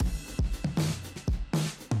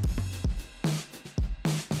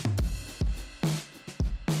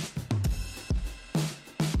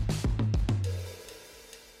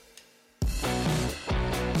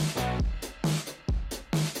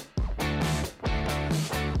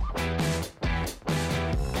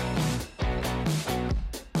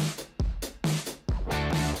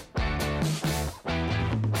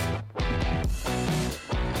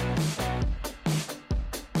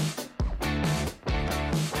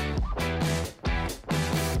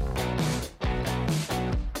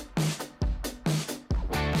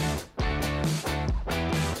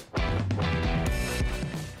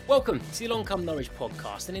Welcome to the Long Come Norwich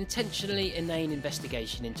podcast, an intentionally inane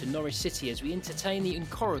investigation into Norwich City as we entertain the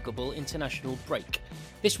incorrigible international break.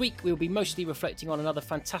 This week we'll be mostly reflecting on another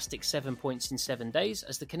fantastic 7 points in 7 days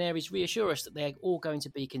as the Canaries reassure us that they are all going to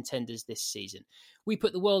be contenders this season. We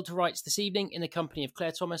put the world to rights this evening in the company of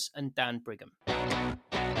Clare Thomas and Dan Brigham.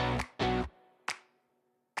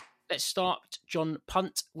 Let's start, John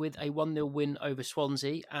Punt, with a 1-0 win over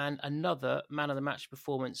Swansea and another man-of-the-match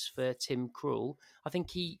performance for Tim Krul. I think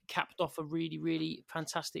he capped off a really, really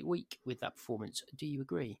fantastic week with that performance. Do you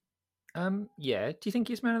agree? Yeah. Do you think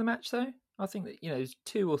he's man of the match, though? I think that, there's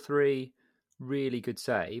 2 or 3 really good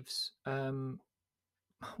saves.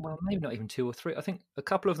 Well, maybe not even 2 or 3. I think a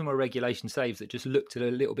couple of them were regulation saves that just looked a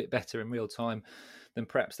little bit better in real time than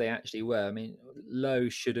perhaps they actually were. I mean, Lowe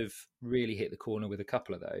should have really hit the corner with a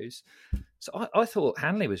couple of those. So I thought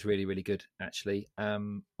Hanley was really, really good, actually.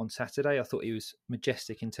 On Saturday, I thought he was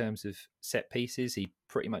majestic in terms of set pieces. He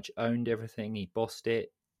pretty much owned everything. He bossed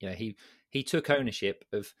it. He took ownership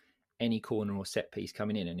of any corner or set piece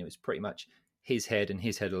coming in, and it was pretty much his head and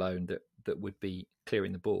his head alone that would be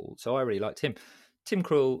clearing the ball. So I really liked him. Tim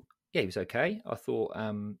Krul, he was okay. I thought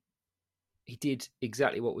he did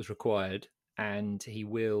exactly what was required, and he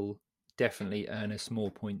will definitely earn us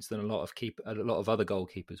more points than a lot of other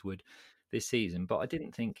goalkeepers would this season. But I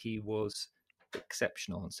didn't think he was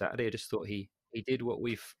exceptional on Saturday. I just thought he did what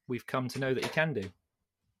we've come to know that he can do.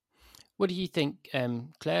 What do you think,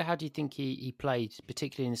 Claire? How do you think he played,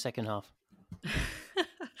 particularly in the second half?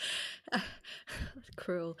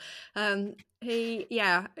 Cruel.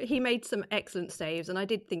 He made some excellent saves, and I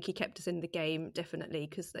did think he kept us in the game, definitely,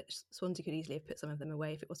 because Swansea could easily have put some of them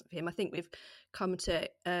away if it wasn't for him. I think we've come to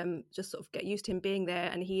just sort of get used to him being there,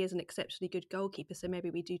 and he is an exceptionally good goalkeeper, so maybe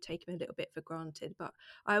we do take him a little bit for granted, but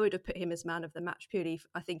I would have put him as man of the match purely.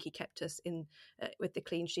 I think he kept us in with the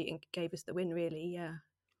clean sheet and gave us the win, really. Yeah.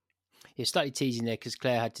 You're slightly teasing there because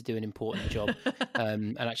Claire had to do an important job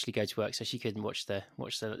and actually go to work, so she couldn't watch the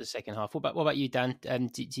second half. What about you, Dan?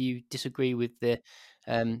 Do you disagree with the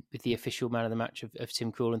official man of the match of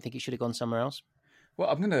Tim Krul and think it should have gone somewhere else? Well,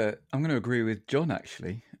 I'm gonna agree with John,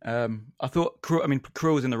 actually. I thought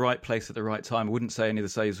Krul was in the right place at the right time. I wouldn't say any of the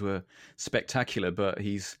saves were spectacular, but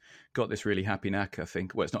he's got this really happy knack, I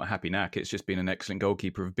think. Well, it's not a happy knack, it's just been an excellent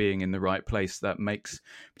goalkeeper of being in the right place that makes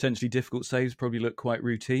potentially difficult saves probably look quite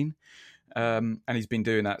routine. And he's been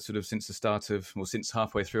doing that sort of since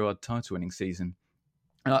halfway through our title-winning season.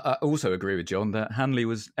 And I also agree with John that Hanley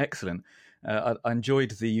was excellent. I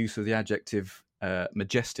enjoyed the use of the adjective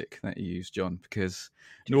majestic that you used, John, because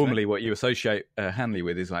normally what you associate Hanley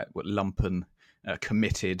with is like lumpen,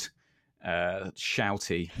 committed,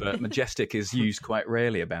 shouty, but majestic is used quite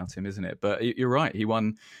rarely about him, isn't it? But you're right, he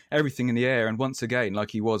won everything in the air, and once again,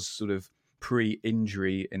 like he was sort of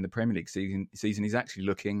pre-injury in the Premier League season, he's actually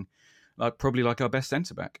looking probably like our best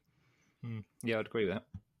centre-back. Yeah, I'd agree with that.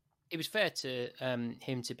 It was fair to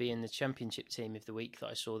him to be in the championship team of the week that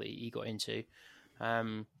I saw that he got into.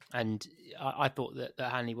 And I thought that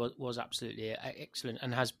Hanley was absolutely excellent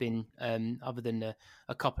and has been, other than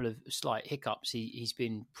a couple of slight hiccups, he's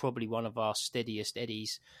been probably one of our steadiest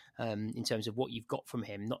eddies in terms of what you've got from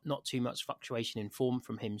him. Not too much fluctuation in form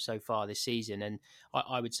from him so far this season. And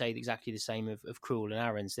I would say exactly the same of Krul and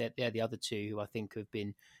Aarons. They're the other two who I think have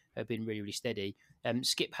been really, really steady.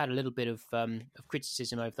 Skip had a little bit of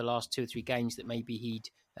criticism over the last 2 or 3 games that maybe he'd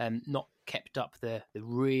not kept up the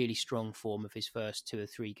really strong form of his first 2 or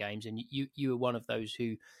 3 games, and you were one of those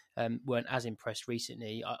who weren't as impressed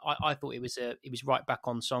recently. I thought it was right back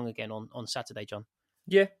on song again on Saturday, John.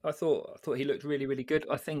 Yeah, I thought he looked really, really good.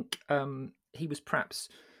 I think he was perhaps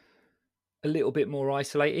a little bit more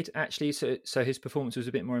isolated, actually, so his performance was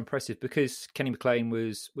a bit more impressive because Kenny McLean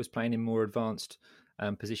was playing in more advanced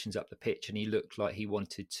positions up the pitch, and he looked like he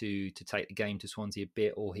wanted to take the game to Swansea a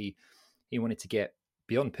bit, or he wanted to get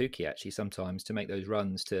beyond Pukki, actually, sometimes to make those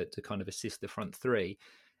runs to kind of assist the front three.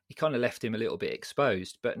 He kind of left him a little bit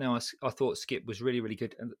exposed, but now I thought Skip was really, really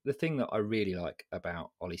good. And the thing that I really like about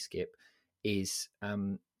Ollie Skip is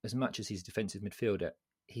as much as he's a defensive midfielder,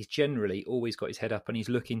 he's generally always got his head up and he's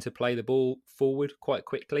looking to play the ball forward quite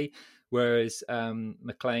quickly, whereas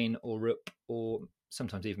McLean or Rupp or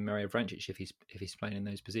sometimes even Mario Vrancic, if he's playing in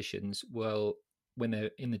those positions, well, when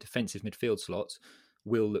they're in the defensive midfield slots,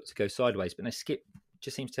 will look to go sideways. But now Skip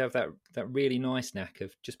just seems to have that really nice knack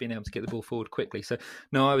of just being able to get the ball forward quickly. So,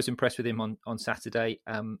 no, I was impressed with him on Saturday.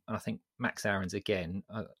 And I think Max Aarons, again,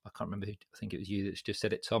 I can't remember who, I think it was you that just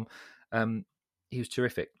said it, Tom. He was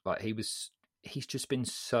terrific. He's just been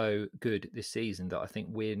so good this season that I think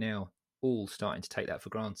we're now all starting to take that for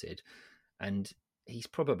granted. And he's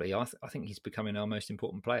probably, I think he's becoming our most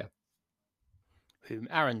important player. Whom?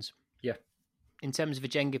 Aaron's. Yeah. In terms of a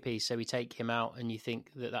Jenga piece, so we take him out, and you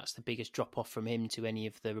think that that's the biggest drop off from him to any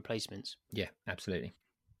of the replacements? Yeah, absolutely.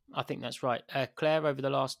 I think that's right. Claire, over the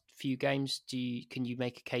last few games, can you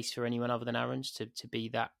make a case for anyone other than Aaron's to be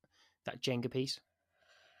that Jenga piece?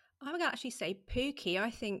 I'm going to actually say Pookie. I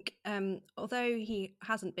think, although he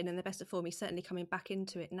hasn't been in the best of form, he's certainly coming back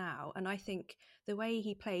into it now. And I think the way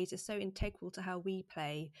he plays is so integral to how we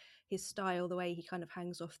play. His style, the way he kind of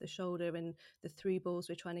hangs off the shoulder and the through balls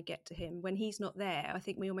we're trying to get to him. When he's not there, I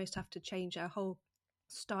think we almost have to change our whole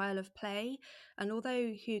style of play. And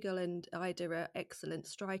although Hugo and Ida are excellent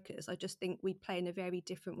strikers, I just think we play in a very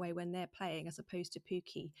different way when they're playing as opposed to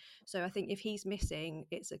Pookie. So I think if he's missing,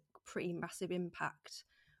 it's a pretty massive impact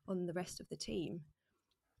on the rest of the team.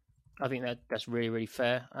 I think that's really, really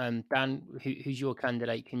fair. Dan, who's your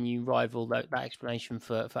candidate? Can you rival that explanation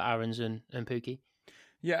for Aaron's and Pookie?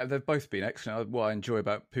 Yeah, they've both been excellent. What I enjoy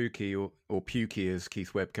about Pookie, or Pukey as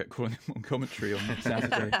Keith Webb kept calling him on commentary on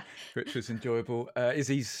Saturday, which was enjoyable, is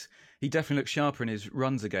he definitely looks sharper in his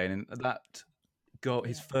runs again. And that goal,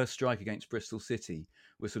 his first strike against Bristol City,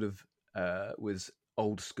 was sort of was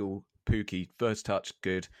old school Pookie. First touch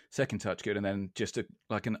good, second touch good, and then just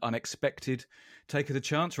like an unexpected take of the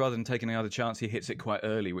chance. Rather than taking another chance, he hits it quite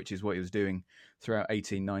early, which is what he was doing throughout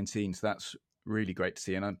 18-19. So that's really great to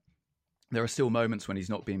see. And there are still moments when he's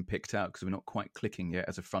not being picked out because we're not quite clicking yet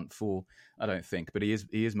as a front four, I don't think. But he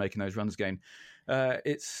is making those runs again.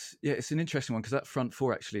 It's an interesting one because that front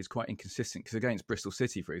four actually is quite inconsistent. Because against Bristol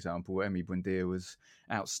City, for example, Emi Buendia was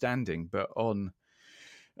outstanding, but on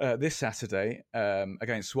this Saturday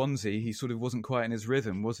against Swansea, he sort of wasn't quite in his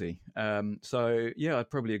rhythm, was he? So yeah, I'd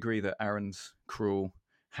probably agree that Aaron's, Krul,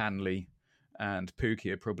 Hanley, and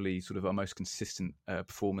Pookie are probably sort of our most consistent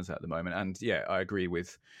performers at the moment. And yeah, I agree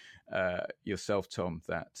with yourself, Tom,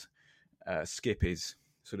 that Skip is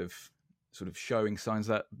sort of showing signs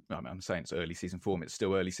that, I'm saying it's early season form, it's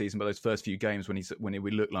still early season, but those first few games when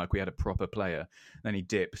we looked like we had a proper player, then he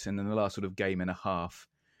dips, and then the last sort of game and a half,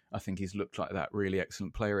 I think he's looked like that really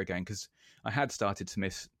excellent player again, because I had started to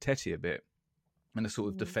miss Tetty a bit and the sort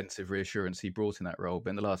of defensive reassurance he brought in that role.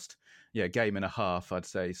 But in the last game and a half, I'd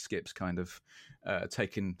say Skip's kind of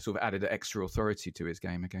added extra authority to his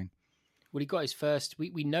game again. Well, he got his first.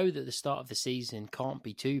 We know that the start of the season can't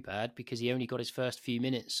be too bad because he only got his first few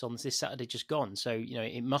minutes on this Saturday just gone. So,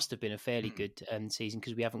 it must have been a fairly good season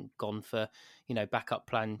because we haven't gone for, backup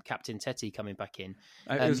plan Captain Tetty coming back in.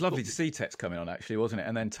 It was lovely to see Tetz coming on, actually, wasn't it?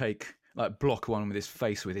 And then block one with his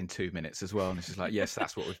face within 2 minutes as well. And it's just like, yes,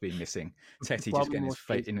 that's what we've been missing. Tetty just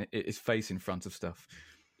getting his face in front of stuff.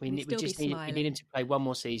 We need him to play one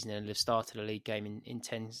more season and have started a league game in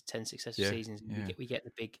 10 successive seasons. Yeah. We get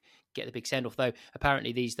the big send off. Though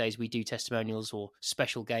apparently these days we do testimonials or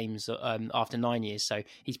special games after 9 years, so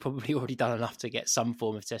he's probably already done enough to get some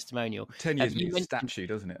form of testimonial. 10 years needs a statue,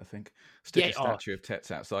 doesn't it? I think a statue of Tetz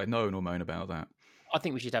outside. No one will moan about that. I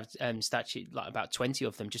think we should have statue like about 20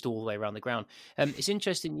 of them just all the way around the ground. It's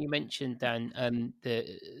interesting you mentioned, Dan,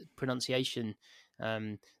 the pronunciation.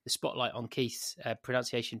 The spotlight on Keith's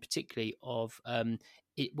pronunciation, particularly of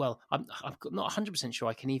it. Well, I'm not 100% sure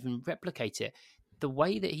I can even replicate it. The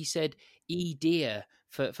way that he said "e dear"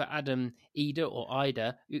 for Adam, Ida or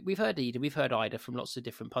Ida. We've heard Ida, we've heard Ida from lots of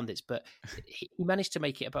different pundits, but he managed to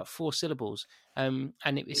make it about 4 syllables, and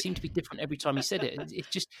it seemed to be different every time he said it. It's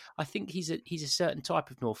just, I think he's a certain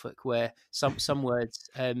type of Norfolk where some words.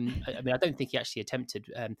 I mean, I don't think he actually attempted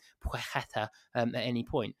at any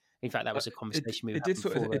point. In fact, that was a conversation we had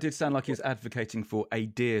before. It did sound like he was advocating for a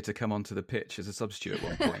deer to come onto the pitch as a substitute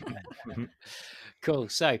at one point. Cool.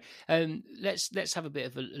 So let's have a bit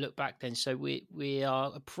of a look back then. So we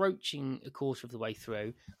are approaching a quarter of the way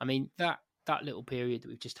through. I mean, that little period that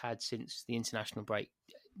we've just had since the international break,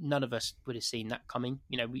 none of us would have seen that coming.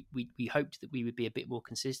 We hoped that we would be a bit more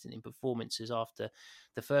consistent in performances after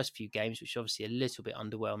the first few games, which obviously a little bit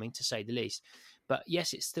underwhelming to say the least. But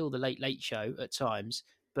yes, it's still the late show at times.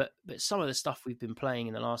 But some of the stuff we've been playing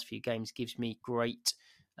in the last few games gives me great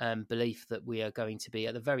belief that we are going to be,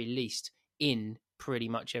 at the very least, in pretty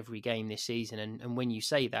much every game this season. And when you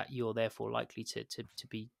say that, you're therefore likely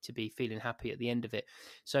to be feeling happy at the end of it.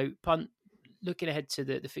 So, Punt, looking ahead to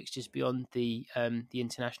the fixtures beyond the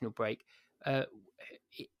international break,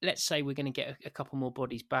 let's say we're going to get a couple more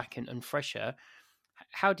bodies back and fresher.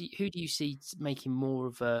 Who do you see making more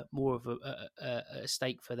of a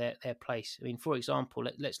stake for their place? I mean, for example,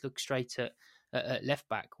 let's look straight at left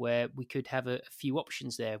back, where we could have a few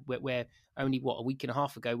options there. Where only a week and a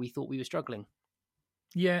half ago we thought we were struggling.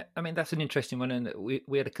 Yeah, I mean that's an interesting one, and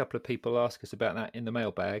we had a couple of people ask us about that in the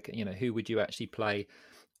mailbag. Who would you actually play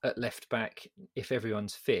at left back if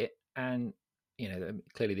everyone's fit? And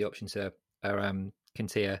clearly the options are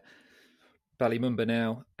Kintia, Ballymumba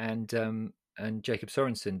now, and Jacob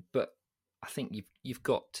Sorensen. But I think you've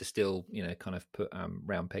got to still kind of put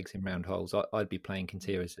round pegs in round holes. I'd be playing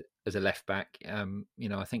Kintia as a left back.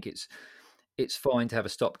 I think it's fine to have a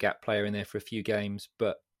stopgap player in there for a few games,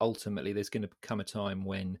 but ultimately there's going to come a time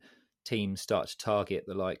when teams start to target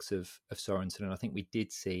the likes of Sorensen, and I think we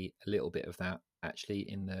did see a little bit of that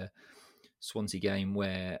actually in the Swansea game,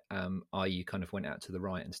 where Ayew kind of went out to the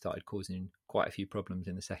right and started causing quite a few problems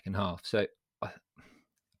in the second half. So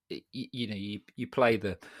you play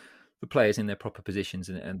the players in their proper positions,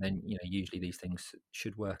 and then usually these things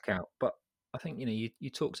should work out. But I think you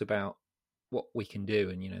talked about what we can do,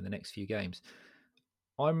 and the next few games.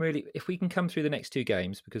 If we can come through the next two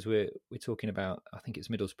games, because we're talking about, I think it's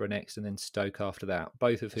Middlesbrough next and then Stoke after that,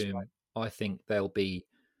 both of whom I think they'll be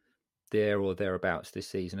there or thereabouts this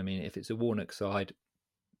season. I mean, if it's a Warnock side,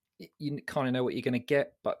 you kind of know what you're going to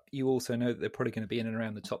get, but you also know that they're probably going to be in and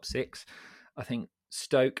around the top six. I think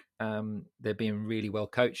Stoke, they're being really well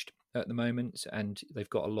coached at the moment, and they've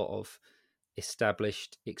got a lot of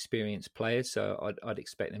established, experienced players. So I'd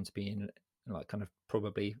expect them to be in like kind of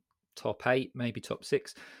probably top 8, maybe top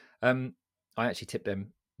 6. I actually tipped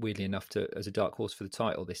them, weirdly enough, as a dark horse for the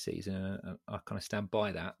title this season, and I kind of stand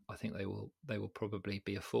by that. I think they will probably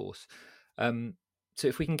be a force. So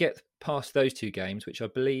if we can get past those two games, which I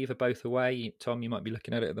believe are both away, Tom, you might be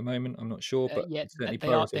looking at it at the moment. I'm not sure, but certainly they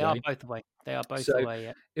are both away. They are both away.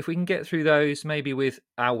 Yeah. If we can get through those, maybe with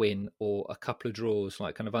a win or a couple of draws,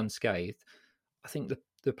 like kind of unscathed, I think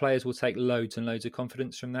the players will take loads and loads of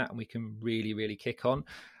confidence from that, and we can really, really kick on.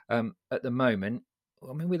 At the moment,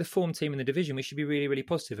 I mean, we're the form team in the division. We should be really, really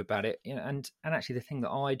positive about it. And actually, the thing that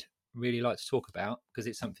I'd really like to talk about, because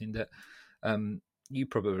it's something that you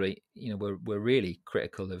probably, were really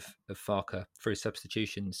critical of Farke for his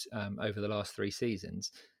substitutions over the last 3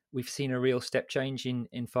 seasons. We've seen a real step change in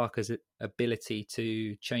Farke's ability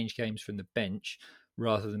to change games from the bench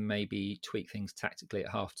rather than maybe tweak things tactically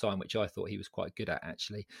at half time, which I thought he was quite good at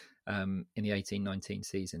actually in the 18-19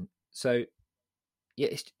 season. So, yeah,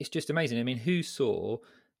 it's just amazing. I mean, who saw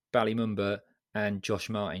Ballymumba and Josh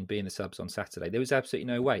Martin being the subs on Saturday? There was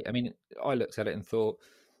absolutely no way. I mean, I looked at it and thought,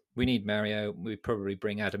 we need Mario. We'd probably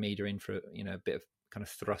bring Adam Eder in for a bit of kind of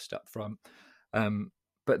thrust up front.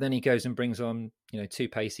 But then he goes and brings on 2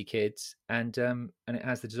 pacey kids, and it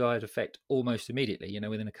has the desired effect almost immediately.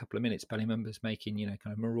 Within a couple of minutes, Ballymumba's making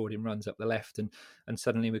kind of marauding runs up the left, and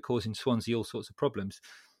suddenly we're causing Swansea all sorts of problems.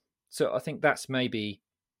 So I think that's maybe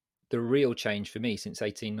the real change for me since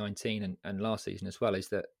 18-19 and last season as well, is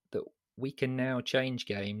that we can now change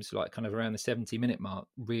games like kind of around the 70-minute mark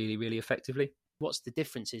really, really effectively. What's the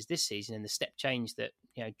difference is this season, and the step change that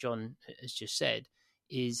John has just said,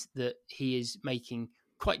 is that he is making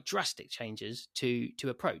quite drastic changes to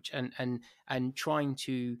approach and trying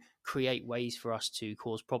to create ways for us to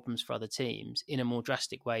cause problems for other teams in a more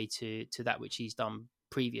drastic way to that which he's done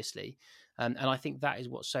previously. And I think that is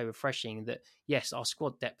what's so refreshing, that yes, our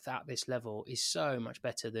squad depth at this level is so much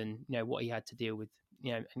better than what he had to deal with,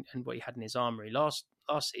 and what he had in his armoury last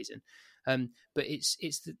season. But it's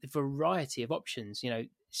the variety of options,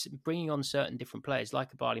 bringing on certain different players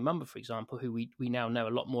like a Ballymumba, for example, who we now know a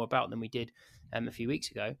lot more about than we did a few weeks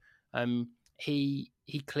ago. He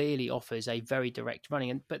clearly offers a very direct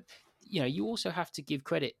running, but you also have to give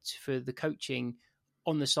credit for the coaching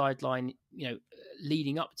on the sideline,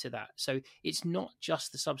 leading up to that. So it's not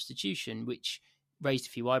just the substitution, which raised a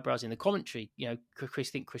few eyebrows in the commentary.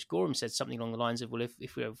 Chris Gorham said something along the lines of, well,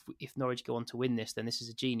 if Norwich go on to win this, then this is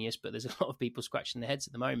a genius, but there's a lot of people scratching their heads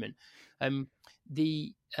at the moment.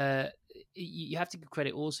 You have to give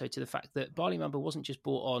credit also to the fact that Ballymumba wasn't just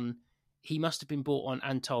brought on, he must have been brought on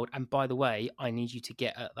and told, and by the way, I need you to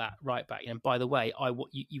get at that right back. And by the way,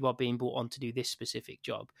 you are being brought on to do this specific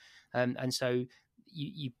job. And so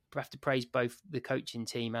you have to praise both the coaching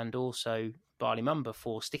team and also Ballymumba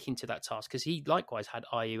for sticking to that task, because he likewise had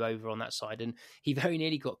Ayew over on that side, and he very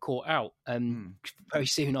nearly got caught out very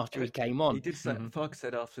soon after he came on. He did say, Farke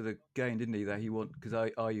said after the game, didn't he, that he because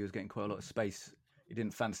Ayew was getting quite a lot of space. He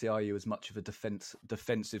didn't fancy Ayew as much of a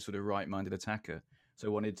defensive sort of right-minded attacker, so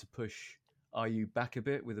wanted to push Ayew back a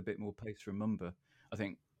bit with a bit more pace from Mumba. I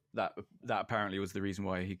think that apparently was the reason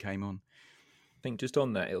why he came on. I think just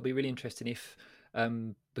on that, it'll be really interesting if,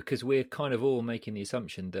 because we're kind of all making the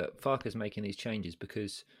assumption that Farke's making these changes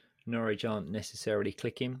because Norwich aren't necessarily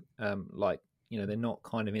clicking, they're not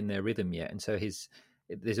kind of in their rhythm yet, and so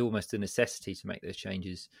there's almost a necessity to make those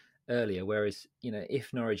changes earlier. Whereas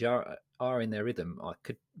if Norwich are in their rhythm, I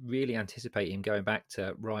could really anticipate him going back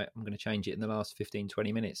to, right, I'm going to change it in the last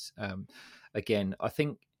 15-20 minutes. Again, I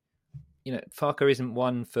think Farke isn't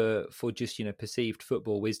one for just, perceived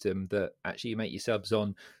football wisdom that actually you make your subs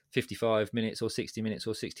on 55 minutes or 60 minutes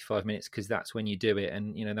or 65 minutes because that's when you do it,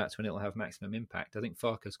 and that's when it'll have maximum impact. I think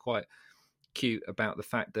Farke's quite cute about the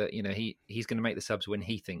fact that he's going to make the subs when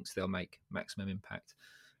he thinks they'll make maximum impact.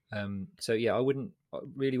 So yeah, I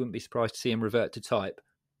really wouldn't be surprised to see him revert to type.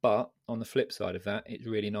 But on the flip side of that, it's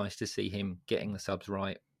really nice to see him getting the subs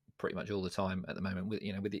right pretty much all the time at the moment, with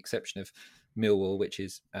the exception of Millwall, which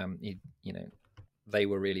is they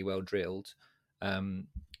were really well drilled.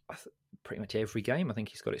 Pretty much every game, I think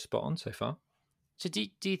he's got it spot on so far. So do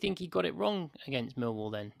you think he got it wrong against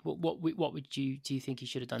Millwall then? What do you think he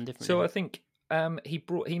should have done differently? So I think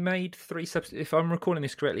he made 3 subs. If I'm recalling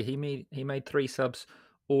this correctly, he made 3 subs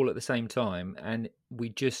all at the same time, and we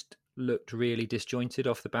just looked really disjointed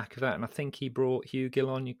off the back of that. And I think he brought Hugill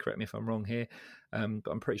on. You correct me if I'm wrong here,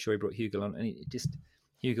 but I'm pretty sure he brought Hugill on, and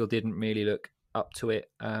Hugill didn't really look up to it,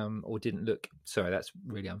 or didn't look. Sorry, that's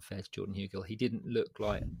really unfair to Jordan Hugill. He didn't look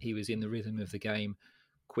like he was in the rhythm of the game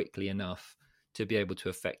quickly enough to be able to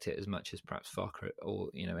affect it as much as perhaps Farke or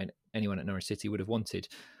anyone at Norwich City would have wanted.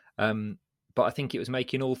 But I think it was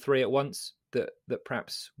making all 3 at once that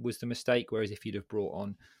perhaps was the mistake. Whereas if you'd have brought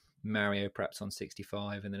on Mario perhaps on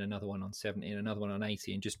 65 and then another one on 70 and another one on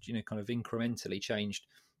 80 and just kind of incrementally changed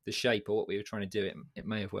the shape of what we were trying to do, it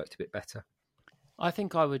may have worked a bit better. I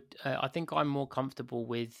think I would. I think I'm more comfortable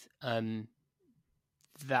with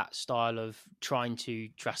that style of trying to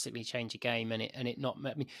drastically change a game, and it not.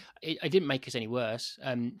 I mean, it didn't make us any worse.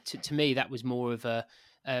 To me, that was more of a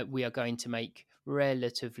we are going to make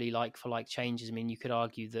relatively like for like changes. I mean, you could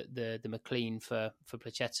argue that the McLean for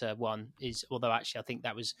Placheta one is, although actually I think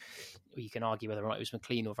that was, you can argue whether or not it was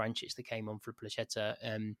McLean or Vrancic that came on for Placheta,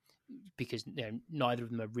 because neither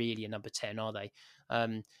of them are really a number 10, are they?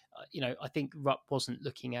 I think Rupp wasn't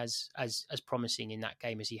looking as promising in that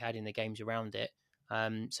game as he had in the games around it.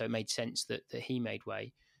 So it made sense that he made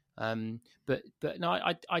way. But no,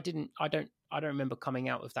 I don't remember coming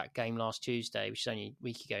out of that game last Tuesday, which is only a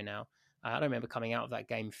week ago now. I don't remember coming out of that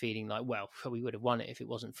game feeling like, well, we would have won it if it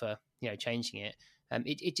wasn't for changing it.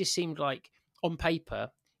 It just seemed like on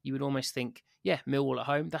paper you would almost think, yeah, Millwall at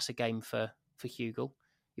home, that's a game for Hugill,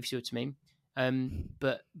 if you see what I mean.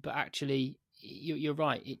 But actually, you're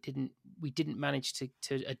right. We didn't manage to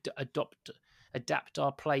adapt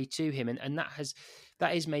our play to him, and that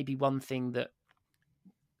is maybe one thing that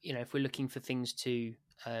if we're looking for things to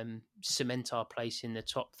cement our place in the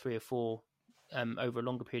top 3 or 4 over a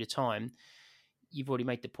longer period of time. You've already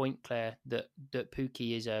made the point, Claire, that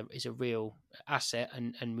Pukki is a real asset,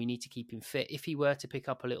 and we need to keep him fit. If he were to pick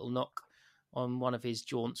up a little knock on one of his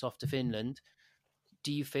jaunts off to Finland,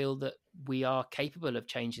 do you feel that we are capable of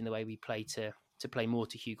changing the way we play to play more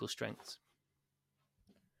to Hugill's strengths?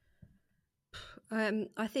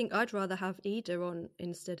 I think I'd rather have Ida on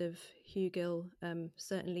instead of Hugill.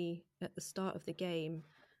 Certainly at the start of the game,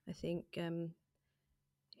 I think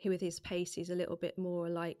he, with his pace, he's a little bit more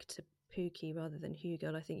alike to Pukki rather than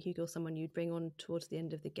Hugill. I think Hugill's someone you'd bring on towards the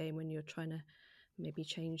end of the game when you're trying to maybe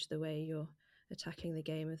change the way you're attacking the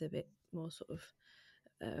game with a bit more sort of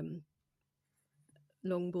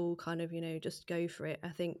long ball kind of, just go for it. I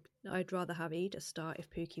think I'd rather have Ida start if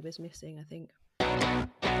Pukki was missing, I think.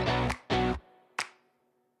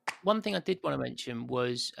 One thing I did want to mention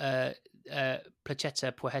was Placheta,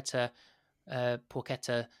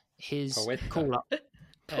 Porchetta, his call up.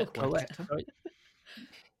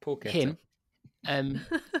 Him.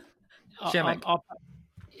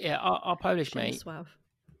 Our Polish mate.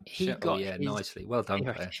 He got nicely. Well done,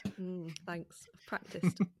 Claire. Thanks. I've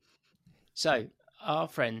practiced. So our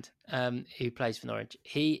friend who plays for Norwich,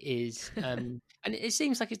 he is, and it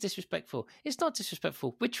seems like it's disrespectful. It's not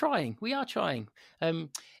disrespectful. We are trying.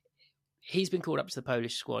 He's been called up to the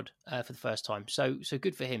Polish squad for the first time, so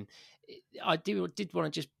good for him. I did want to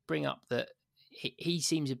just bring up that he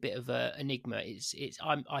seems a bit of an enigma.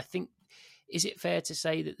 I think, is it fair to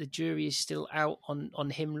say that the jury is still out on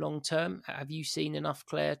him long term? Have you seen enough,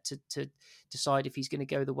 Claire, to decide if he's going to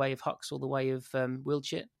go the way of Hucks or the way of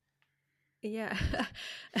Wiltshire? Yeah,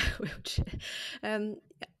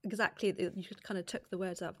 exactly. You kind of took the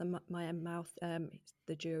words out of my mouth.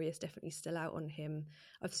 The jury is definitely still out on him.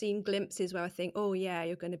 I've seen glimpses where I think, oh yeah,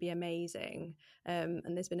 you're going to be amazing. And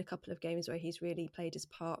there's been a couple of games where he's really played his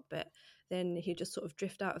part, but then he just sort of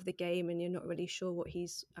drift out of the game and you're not really sure what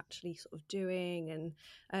he's actually sort of doing.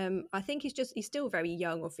 And I think he's still very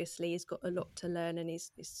young, obviously. He's got a lot to learn and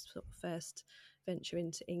he's sort of first venture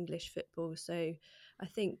into English football. So I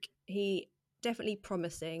think he definitely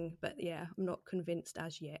promising, but yeah, I'm not convinced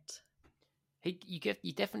as yet. You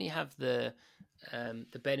definitely have the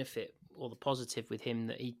benefit or the positive with him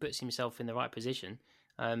that he puts himself in the right position.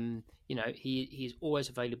 He's always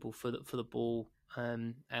available for the ball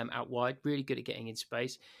out wide. Really good at getting in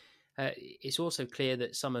space. It's also clear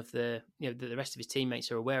that some of the rest of his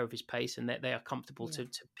teammates are aware of his pace and that they are comfortable to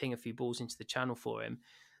ping a few balls into the channel for him.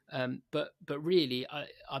 But really, I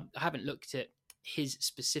haven't looked at his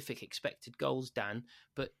specific expected goals, Dan.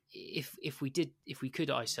 But if we could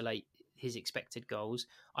isolate his expected goals,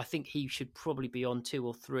 I think he should probably be on 2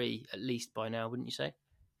 or 3 at least by now, wouldn't you say?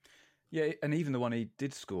 Yeah, and even the one he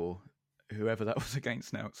did score, whoever that was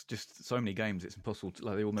against now, it's just so many games, it's impossible to,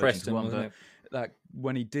 they all merge into one. But that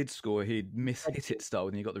when he did score, he'd hit it to start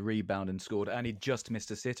with, and he got the rebound and scored, and he'd just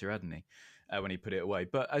missed a sitter, hadn't he, when he put it away.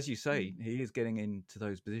 But as you say, he is getting into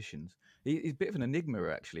those positions. He's a bit of an enigma,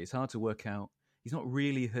 actually. It's hard to work out. He's not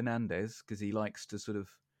really Hernandez, because he likes to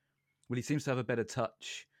he seems to have a better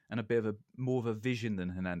touch and a bit of more of a vision than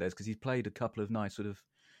Hernandez, because he's played a couple of nice sort of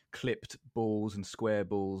clipped balls and square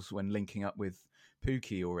balls when linking up with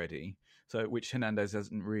Pukki already, so which Hernandez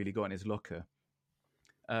hasn't really got in his locker.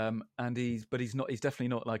 He's definitely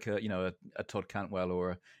not like a Todd Cantwell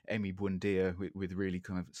or a Emi Buendia with really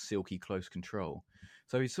kind of silky close control.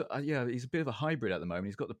 So he's a bit of a hybrid at the moment.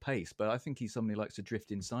 He's got the pace, but I think he's somebody who likes to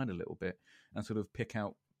drift inside a little bit and sort of pick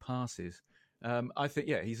out passes. I think,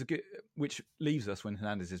 he's a good, which leaves us, when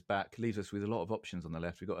Hernandez is back, leaves us with a lot of options on the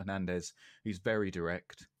left. We've got Hernandez, who's very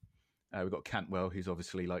direct. We've got Cantwell, who's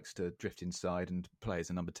obviously likes to drift inside and play as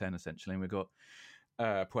a number 10, essentially. And we've got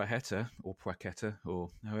Paqueta, or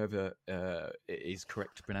however it is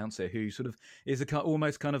correct to pronounce it, who sort of is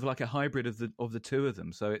almost kind of like a hybrid of the two of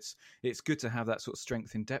them. So it's good to have that sort of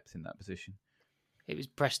strength in depth in that position. It was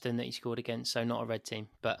Preston that he scored against, so not a red team.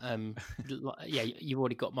 But you've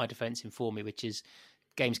already got my defence in for me, which is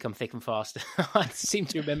games come thick and fast. I seem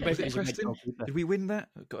to remember. Was it Preston? Did we win that?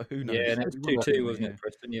 Who knows? Yeah, and it was 2-2, wasn't it,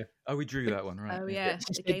 Preston? Yeah. Oh, we drew that one, right? Oh, yeah.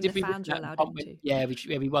 The game the fans were allowed into. Yeah,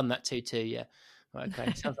 we won that 2-2, yeah. Right,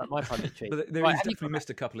 okay, sounds like my private treat. But he's definitely missed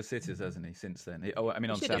a couple of sitters, hasn't he, since then? On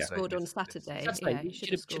Saturday. Should have scored on Saturday. He should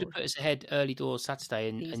have put us ahead early doors Saturday,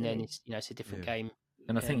 and then it's a different game.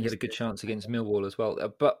 And I think he had a good chance against Millwall as well.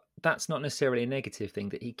 But that's not necessarily a negative thing,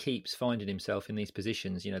 that he keeps finding himself in these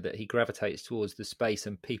positions, that he gravitates towards the space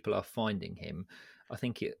and people are finding him. I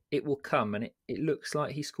think it will come, and it looks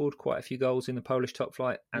like he scored quite a few goals in the Polish top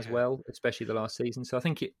flight as well, especially the last season. So I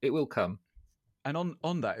think it will come. And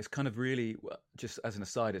on that, it's kind of really, just as an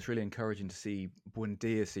aside, it's really encouraging to see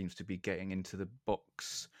Buendia seems to be getting into the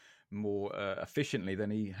box more efficiently than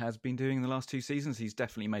he has been doing in the last 2 seasons. He's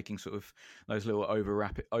definitely making sort of those little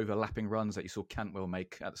overlapping runs that you saw Cantwell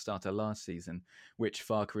make at the start of last season, which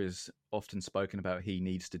Farke has often spoken about he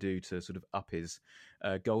needs to do to sort of up his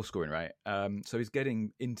goal scoring rate. So he's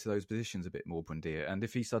getting into those positions a bit more, Buendia. And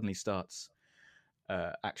if he suddenly starts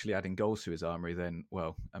actually adding goals to his armoury, then,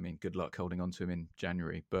 well, I mean, good luck holding on to him in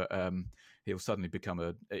January. But he'll suddenly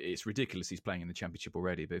become it's ridiculous he's playing in the Championship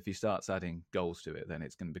already, but if he starts adding goals to it, then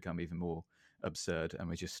it's going to become even more absurd, and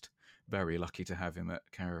we're just very lucky to have him at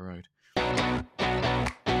Carrow Road. Do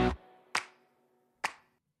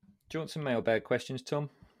you want some mailbag questions, Tom?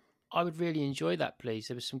 I would really enjoy that, please.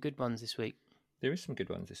 There were some good ones this week. There is some good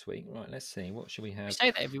ones this week. Right, let's see. What should we have? We say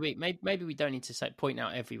that every week. Maybe we don't need to point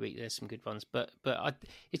out every week there's some good ones, but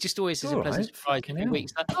it just always is a pleasant surprise every week.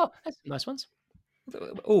 It's like, there's some nice ones.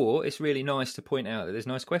 Or it's really nice to point out that there's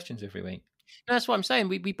nice questions every week. No, that's what I'm saying.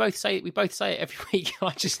 We both say it. We both say it every week.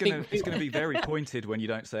 I just it's going to be very pointed when you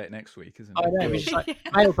don't say it next week, isn't it? I know. It's just like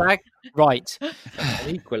mailbag, right?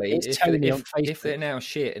 And equally, if they're now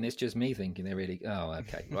shit and it's just me thinking they're really,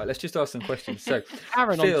 okay, right. Let's just ask some questions. So,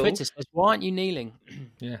 Aaron on Twitter says, "Why aren't you kneeling?"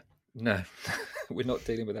 Yeah, no, we're not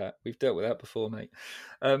dealing with that. We've dealt with that before, mate.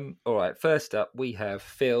 All right. First up, we have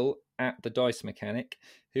Phil at the Dice Mechanic,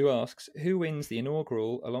 who asks, who wins the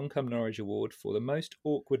inaugural Along Come Norwich Award for the most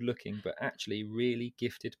awkward looking but actually really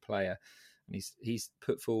gifted player? And he's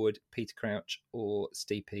put forward Peter Crouch or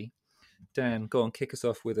Steepy. Dan, go on, kick us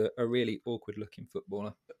off with a really awkward looking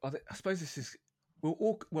footballer. I suppose this is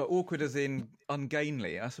awkward as in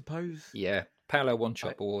ungainly, I suppose. Yeah, Paolo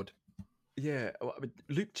One-Chop Award. Yeah,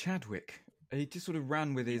 Luke Chadwick. He just sort of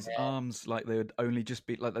ran with his arms like they would only just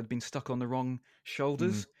be like they'd been stuck on the wrong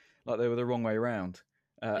shoulders, like they were the wrong way around.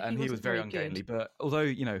 And he was very ungainly. But although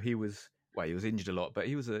he was injured a lot, but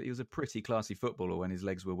he was a pretty classy footballer when his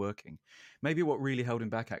legs were working. Maybe what really held him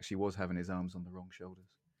back actually was having his arms on the wrong shoulders.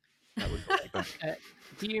 That would hold me back.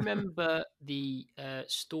 Do you remember the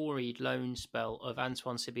storied loan spell of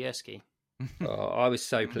Antoine Sibierski? I was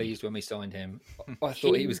so pleased when we signed him. I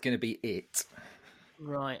thought he was going to be it.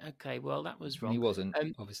 Right. Okay. Well, that was wrong. He wasn't,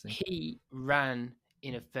 obviously. He ran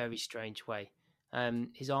in a very strange way.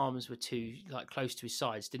 His arms were too close to his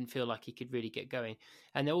sides. Didn't feel like he could really get going.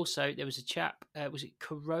 And there was a chap. Was it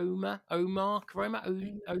Omar Karoma?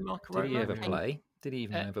 Did he ever play? Did he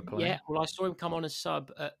even ever play? Yeah. Well, I saw him come on as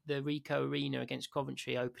sub at the Ricoh Arena against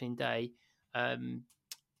Coventry opening day. So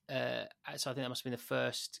I think that must have been the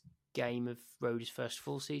first game of Roda's first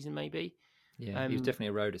full season, maybe. Yeah, he was definitely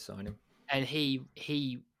a Roda signing. And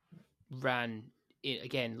he ran it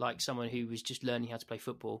again like someone who was just learning how to play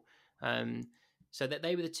football. So that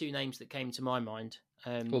they were the two names that came to my mind.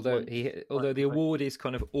 Although the award is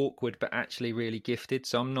kind of awkward, but actually really gifted,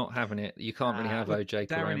 so I'm not having it. You can't really have OJ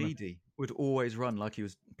Darren Karoma. Eady would always run like he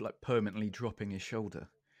was permanently dropping his shoulder.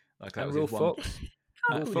 Like that And was Will his one. Fox.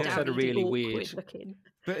 Will Fox had a really weird. Looking.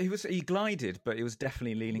 But he glided, but he was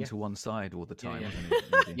definitely leaning to one side all the time. Yeah.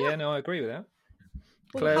 Wasn't he? Yeah, no, I agree with that.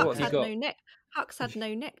 Well, Claire, Hux what have you got? No neck. Hux had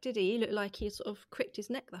no neck, did he? He looked like he sort of cricked his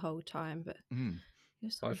neck the whole time. But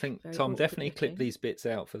I think Tom definitely clip these bits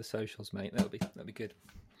out for the socials, mate. That'll be good.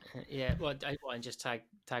 Yeah, well, and just tag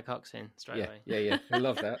Hux in straight away. Yeah. I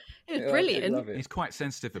love that. It was brilliant. Love it. He's quite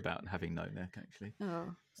sensitive about having no neck, actually.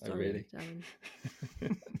 Oh, sorry, really?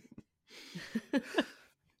 Darren.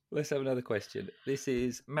 Let's have another question. This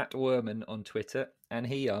is Matt Werman on Twitter, and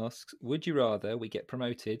he asks, would you rather we get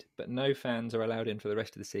promoted, but no fans are allowed in for the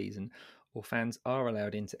rest of the season, or fans are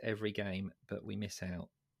allowed into every game, but we miss out?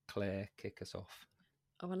 Claire, kick us off.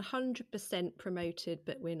 100% promoted,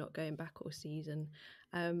 but we're not going back all season.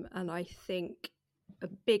 And I think a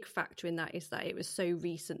big factor in that is that it was so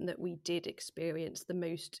recent that we did experience the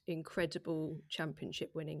most incredible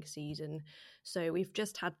championship winning season. So we've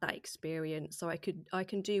just had that experience. So I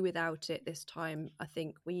can do without it this time. I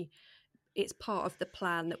think it's part of the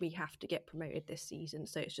plan that we have to get promoted this season.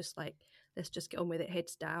 So it's just like, let's just get on with it,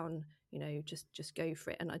 heads down, just go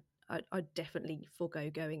for it. And I'd definitely forego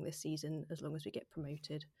going this season as long as we get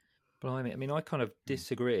promoted. Blimey, I mean, I kind of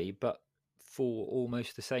disagree, but for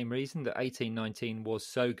almost the same reason, that 18-19 was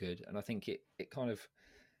so good, and I think it kind of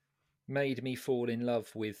made me fall in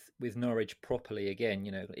love with Norwich properly again.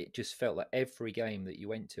 It just felt like every game that you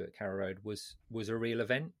went to at Carrow Road was a real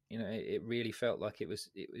event. It really felt like it was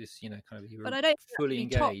kind of you were but I don't fully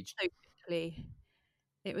engaged. So quickly.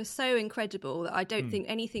 It was so incredible that I don't think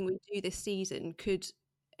anything we do this season could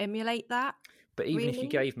emulate that. But even if you really?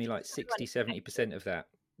 gave me like 60-70% of that,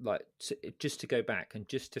 like just to go back and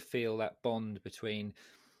just to feel that bond between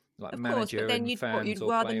like of manager course, but then and fans, you'd or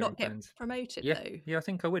rather player not and get fans. promoted, Yeah, though. yeah, I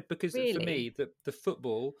think I would, because for Really? me, the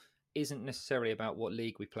football isn't necessarily about what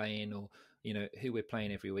league we play in or who we're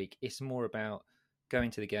playing every week. It's more about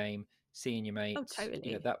going to the game, seeing your mates. Oh,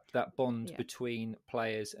 totally. That bond between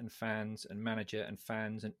players and fans and manager and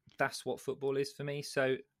fans, and that's what football is for me.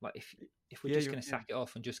 So, like, if we're just going to sack it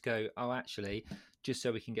off and just go, oh, actually, just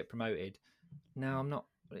so we can get promoted. No, I'm not.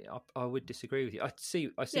 I would disagree with you. I see.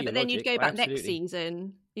 Yeah, but then you'd go back next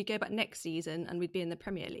season. You'd go back next season, and we'd be in the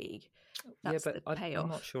Premier League. That's the payoff.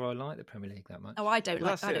 I'm not sure I like the Premier League that much. Oh, I don't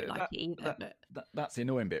like it either. That's the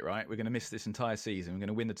annoying bit, right? We're going to miss this entire season. We're going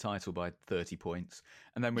to win the title by 30 points,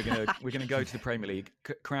 and then we're going to go to the Premier League.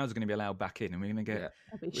 Crowds are going to be allowed back in, and we're going to get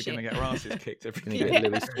our asses kicked every week.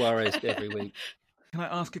 Luis Suarez every week. Can I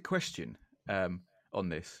ask a question on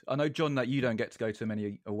this? I know, John, that you don't get to go to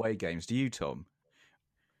many away games. Do you, Tom?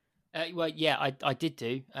 Well, yeah, I did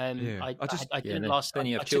do. I didn't last. Then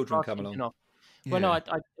you have children come along. Well, no,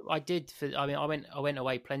 I did. I went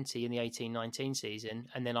away plenty in the 18-19 season,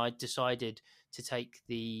 and then I decided to take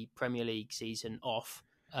the Premier League season off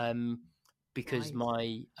because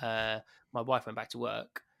my wife went back to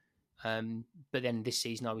work. But then this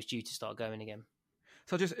season I was due to start going again.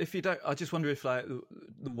 So I just wonder if like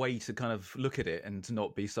the way to kind of look at it and to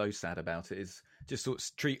not be so sad about it is just sort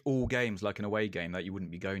of treat all games like an away game that you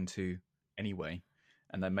wouldn't be going to anyway,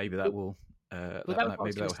 and then maybe that will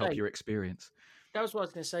help your experience. That was what I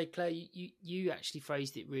was going to say, Claire. You actually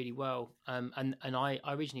phrased it really well, and I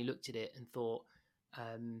originally looked at it and thought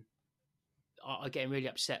I'm getting really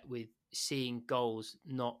upset with seeing goals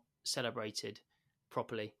not celebrated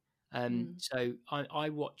properly. So I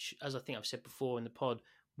watch, as I think I've said before in the pod,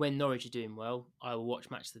 when Norwich are doing well, I will watch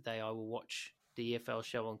Match of the Day. I will watch the EFL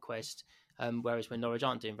show on Quest. Whereas when Norwich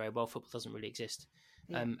aren't doing very well, football doesn't really exist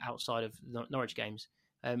outside of Norwich games.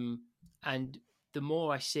 And the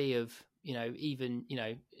more I see of, even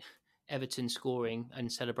Everton scoring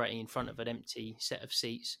and celebrating in front of an empty set of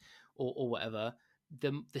seats or whatever,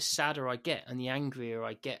 the sadder I get and the angrier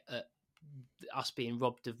I get at us being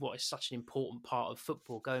robbed of what is such an important part of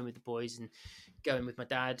football, going with the boys and going with my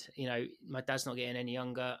dad. My dad's not getting any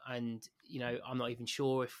younger, and I'm not even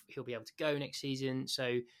sure if he'll be able to go next season.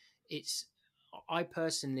 So I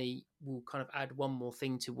personally will kind of add one more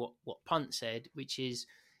thing to what Punt said, which is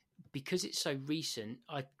because it's so recent,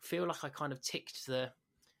 I feel like I kind of ticked the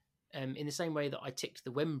in the same way that I ticked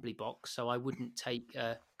the Wembley box, so I wouldn't take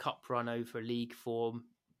a cup run over a league form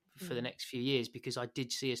for the next few years, because I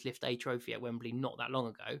did see us lift a trophy at Wembley not that long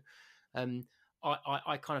ago.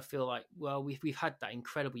 I kind of feel like, well, we've had that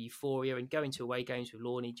incredible euphoria and going to away games with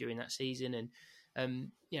Lawney during that season,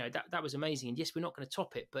 and that was amazing. And yes, we're not going to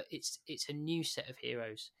top it, but it's a new set of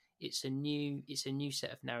heroes. It's a new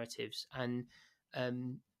set of narratives, and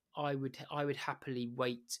I would happily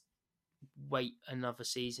wait another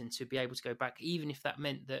season to be able to go back, even if that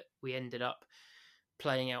meant that we ended up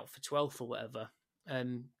playing out for 12th or whatever.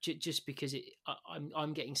 Just because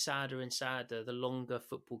I'm getting sadder and sadder the longer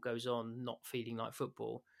football goes on, not feeling like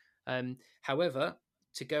football. However,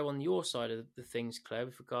 to go on your side of the things, Claire,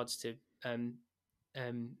 with regards to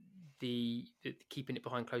the keeping it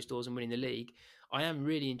behind closed doors and winning the league, I am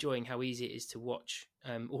really enjoying how easy it is to watch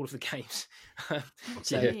all of the games.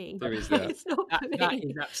 So there is that. That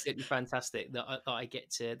is absolutely fantastic that I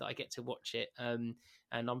get to watch it.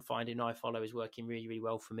 And I'm finding iFollow is working really, really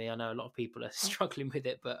well for me. I know a lot of people are struggling with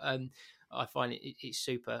it, but I find it's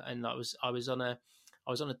super. And I was on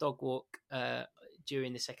a dog walk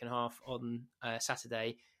during the second half on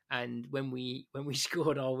Saturday, and when we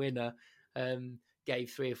scored our winner,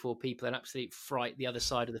 gave 3 or 4 people an absolute fright the other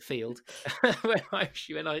side of the field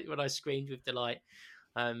when I screamed with delight.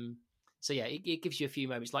 So yeah, it gives you a few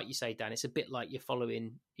moments, like you say, Dan. It's a bit like you're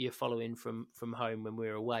following from home when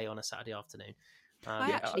we're away on a Saturday afternoon.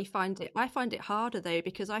 I find it harder though,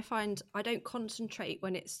 because I find I don't concentrate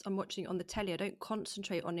when I'm watching it on the telly. I don't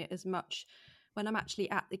concentrate on it as much when I'm actually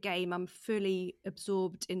at the game. I'm fully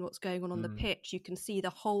absorbed in what's going on the pitch. You can see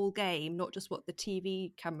the whole game, not just what the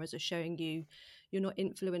TV cameras are showing you. You're not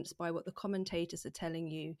influenced by what the commentators are telling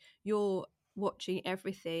you. You're watching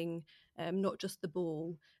everything, not just the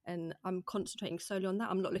ball. And I'm concentrating solely on that.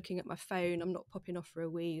 I'm not looking at my phone. I'm not popping off for a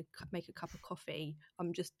wee, make a cup of coffee.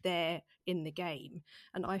 I'm just there in the game.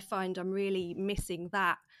 And I find I'm really missing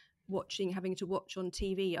that. Having to watch on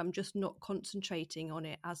TV, I'm just not concentrating on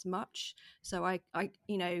it as much. So I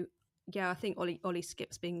think Ollie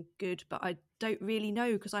Skipp's been good, but I don't really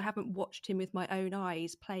know because I haven't watched him with my own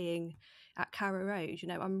eyes playing at Carrow Road.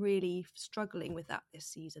 I'm really struggling with that this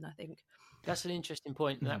season, I think. That's an interesting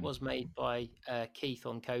point, and that was made by Keith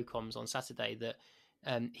on Co-Coms on Saturday, that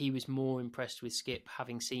he was more impressed with Skip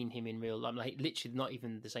having seen him in real life. Like, literally not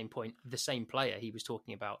even the same point, the same player he was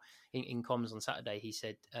talking about in comms on Saturday. He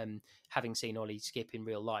said, having seen Ollie Skip in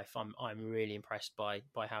real life, I'm really impressed by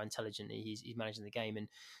how intelligently he's managing the game, and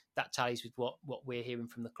that tallies with what we're hearing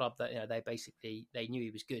from the club, that they knew he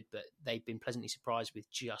was good, but they've been pleasantly surprised with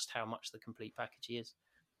just how much the complete package he is.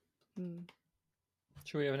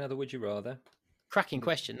 Shall we have another would you rather? Cracking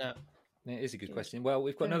question now. It is a good question. Well,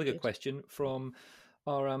 we've got another good question from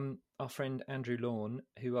our friend Andrew Lawn,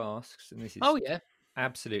 who asks, and this is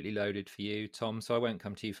absolutely loaded for you, Tom, so I won't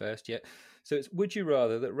come to you first yet. So it's, would you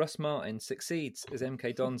rather that Russ Martin succeeds as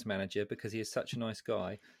MK Dons manager because he is such a nice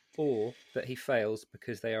guy, or that he fails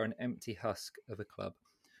because they are an empty husk of a club?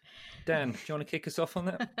 Dan, do you want to kick us off on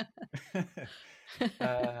that?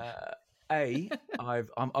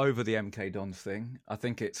 I'm over the MK Dons thing. I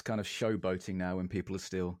think it's kind of showboating now when people are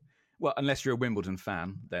still... Well, unless you're a Wimbledon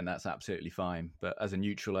fan, then that's absolutely fine. But as a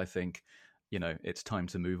neutral, I think, it's time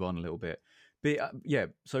to move on a little bit. But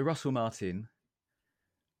so Russell Martin,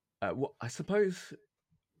 I suppose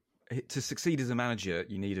to succeed as a manager,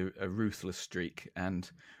 you need a ruthless streak. And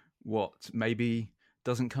what maybe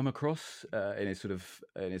doesn't come across in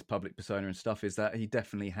his public persona and stuff is that he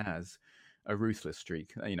definitely has a ruthless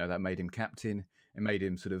streak. That made him captain. It made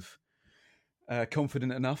him sort of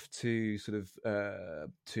confident enough to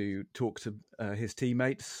to talk to his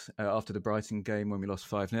teammates after the Brighton game when we lost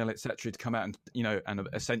 5-0, etc., to come out and and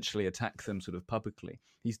essentially attack them sort of publicly.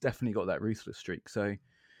 He's definitely got that ruthless streak. So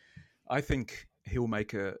I think he'll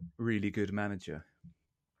make a really good manager,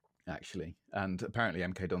 actually. And apparently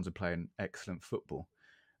MK Dons are playing excellent football.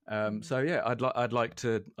 So yeah, I'd like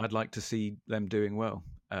to see them doing well.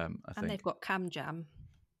 I think they've got Cam Jam.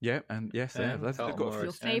 Yeah, and yes, they have. They've got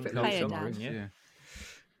your favourite player, Dan.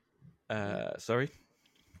 Yeah. Sorry.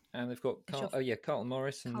 And they've got Carlton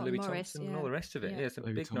Morris and Louis Thompson and all the rest of it. Yeah, some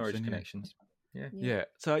big Norwich connections. Yeah.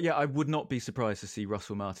 So I would not be surprised to see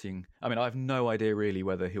Russell Martin. I mean, I have no idea really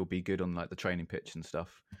whether he'll be good on like the training pitch and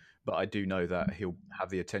stuff, but I do know that he'll have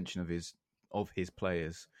the attention of his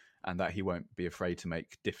players, and that he won't be afraid to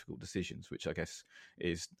make difficult decisions, which I guess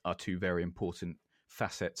are two very important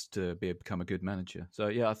facets to become a good manager. So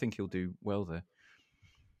yeah, I think he'll do well there.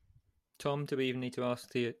 Tom, do we even need to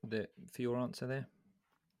ask for your answer there?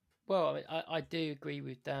 Well, I mean, I do agree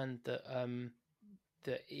with Dan that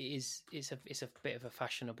that it's a bit of a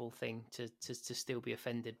fashionable thing to still be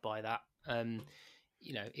offended by that.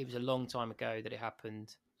 It was a long time ago that it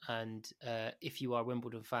happened, and if you are a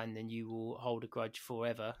Wimbledon fan, then you will hold a grudge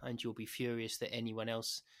forever, and you'll be furious that anyone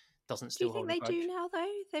else doesn't still hold a grudge. Do you think they do now,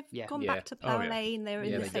 though? They've gone back to palate and they're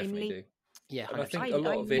in the same league. Do. Yeah, and I think a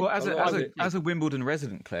lot of it. Well, as a Wimbledon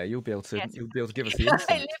resident, Claire, you'll be able to give us the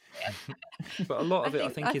insight. But a lot of it, I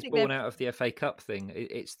think is born out of the FA Cup thing.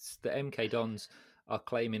 It's the MK Dons are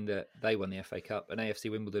claiming that they won the FA Cup, and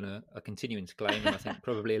AFC Wimbledon are continuing to claim, and I think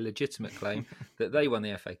probably a legitimate claim, that they won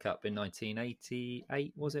the FA Cup in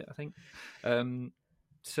 1988. Was it? I think.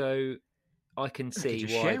 So I can see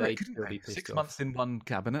why they'd still be pissed off. 6 months in one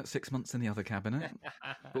cabinet, 6 months in the other cabinet.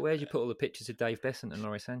 But where'd you put all the pictures of Dave Besant and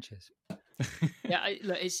Laurie Sanchez? Yeah,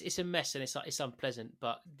 look, it's a mess and it's unpleasant,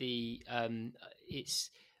 but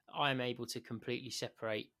I'm able to completely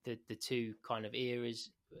separate the two kind of eras.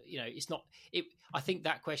 It's not. I think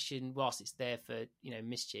that question, whilst it's there for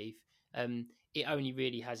mischief, it only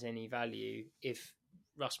really has any value if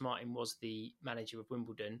Russ Martin was the manager of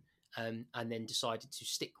Wimbledon and then decided to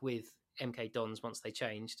stick with MK Dons once they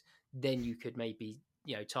changed. Then you could maybe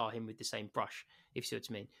tar him with the same brush, if you see what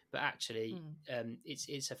I mean. But actually,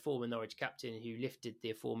 it's a former Norwich captain who lifted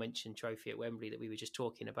the aforementioned trophy at Wembley that we were just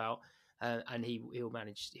talking about, and he'll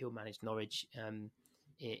manage Norwich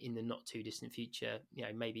in the not too distant future.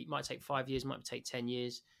 Maybe it might take 5 years, might take 10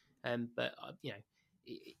 years, but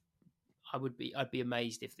I'd be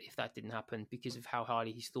amazed if that didn't happen because of how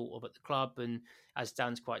highly he's thought of at the club, and as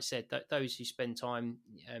Dan's quite said, that those who spend time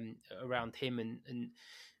around him and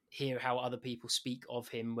hear how other people speak of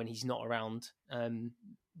him when he's not around,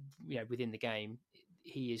 within the game,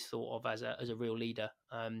 he is thought of as a real leader.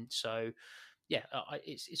 So, yeah,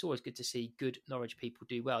 it's always good to see good Norwich people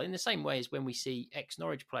do well. In the same way as when we see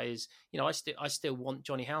ex-Norwich players, I still want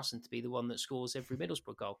Johnny Howson to be the one that scores every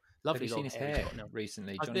Middlesbrough goal. Lovely. Have you seen his hair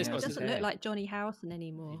recently? He doesn't look like Johnny Howson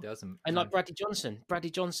anymore. He doesn't. And like Bradley Johnson.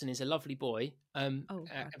 Bradley Johnson is a lovely boy.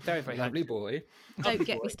 Very, very lovely boy. Don't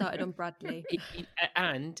get me started on Bradley.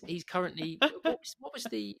 And he's currently what's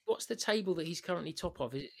the table that he's currently top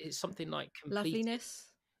of? It's something like loveliness.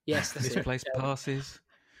 Yes, that's misplaced passes.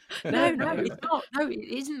 No, it's not. No, it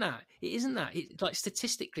isn't that. It's like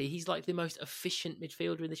statistically, he's like the most efficient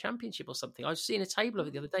midfielder in the Championship or something. I was seeing a table of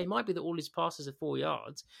it the other day. It might be that all his passes are 4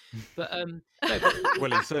 yards, but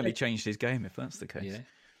well, he certainly changed his game if that's the case.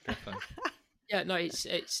 Yeah, yeah. No,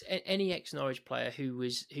 it's any ex-Norwich player who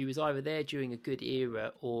was either there during a good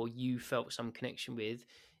era or you felt some connection with.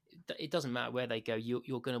 It doesn't matter where they go. You're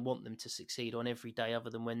going to want them to succeed on every day, other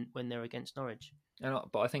than when they're against Norwich.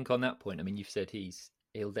 But I think on that point, I mean, you've said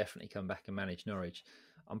he'll definitely come back and manage Norwich.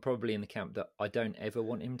 I'm probably in the camp that I don't ever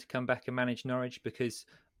want him to come back and manage Norwich because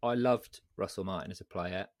I loved Russell Martin as a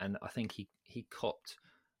player, and I think he copped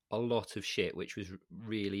a lot of shit, which was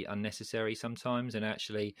really unnecessary sometimes. And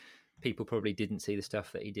actually, people probably didn't see the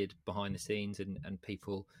stuff that he did behind the scenes, and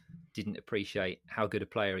people didn't appreciate how good a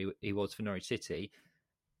player he was for Norwich City.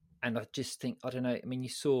 And I just think, I don't know, I mean, you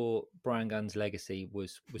saw Brian Gunn's legacy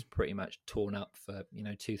was pretty much torn up for,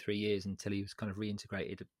 2-3 years until he was kind of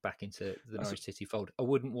reintegrated back into the Norwich City fold. I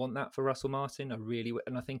wouldn't want that for Russell Martin. I really would.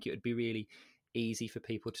 And I think it would be really easy for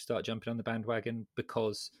people to start jumping on the bandwagon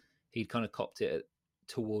because he'd kind of copped it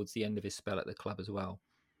towards the end of his spell at the club as well.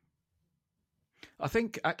 I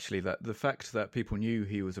think actually that the fact that people knew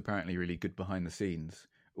he was apparently really good behind the scenes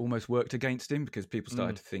almost worked against him because people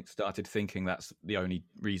started thinking that's the only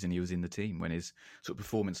reason he was in the team when his sort of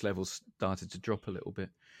performance levels started to drop a little bit.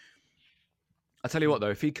 I tell you what though,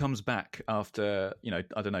 if he comes back after,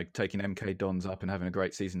 I don't know, taking MK Dons up and having a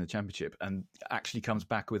great season in the Championship and actually comes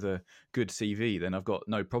back with a good CV, then I've got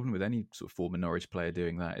no problem with any sort of former Norwich player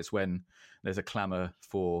doing that. It's when there's a clamour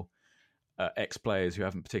for ex-players who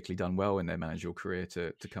haven't particularly done well in their managerial career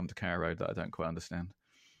to come to Carrow Road that I don't quite understand.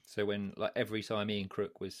 So when every time Ian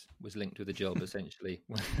Crook was linked with a job, essentially,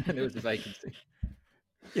 when there was a vacancy.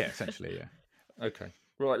 Yeah, essentially, yeah. Okay.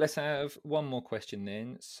 Right, let's have one more question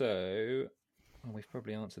then. So, we've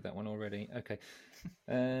probably answered that one already. Okay.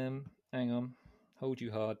 Hang on. Hold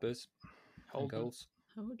you hard, Buzz. Hold goals.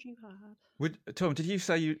 Hold you hard. Tom, did you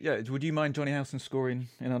say would you mind Johnny Howson scoring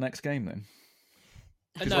in our next game then?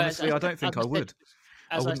 Because No, honestly, I don't think I would.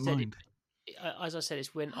 I wouldn't mind. As I said,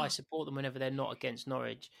 it's when I support them whenever they're not against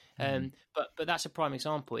Norwich. But that's a prime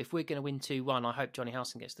example. If we're going to win 2-1, I hope Johnny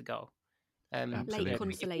Howson gets the goal. Late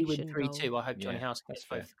consolation. If we win 3-2, I hope Johnny Howson gets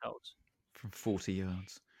both the goals. From 40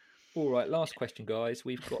 yards. All right, last question, guys.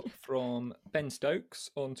 We've got from Ben Stokes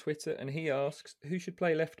on Twitter, and he asks, who should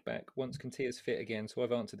play left back once Kintea's fit again? So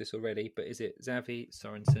I've answered this already, but is it Xavi,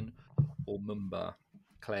 Sorensen, or Mumba?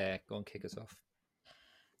 Claire, go on, kick us off.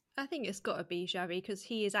 I think it's got to be Xavi because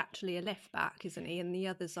he is actually a left back, isn't he? And the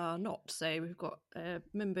others are not. So we've got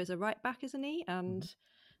Mumba's a right back, isn't he? And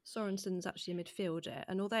Sorensen's actually a midfielder.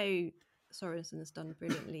 And although Sorensen's done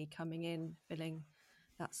brilliantly coming in, filling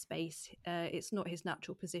that space, it's not his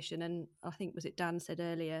natural position. And I think, was it Dan said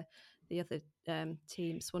earlier, the other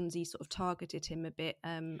team, Swansea, sort of targeted him a bit,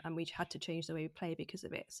 and we had to change the way we play because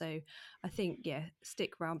of it. So I think,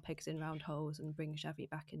 stick round pegs in round holes and bring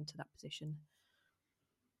Xavi back into that position.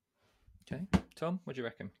 Okay, Tom, what do you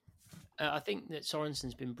reckon? I think that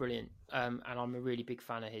Sorensen's been brilliant, and I'm a really big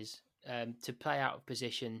fan of his. To play out of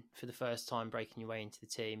position for the first time, breaking your way into the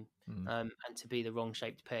team, and to be the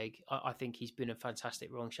wrong-shaped peg, I think he's been a fantastic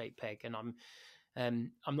wrong-shaped peg, and I'm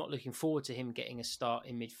not looking forward to him getting a start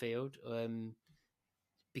in midfield,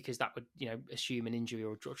 because that would, assume an injury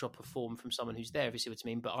or a drop of form from someone who's there, if you see what I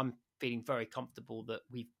mean. But I'm feeling very comfortable that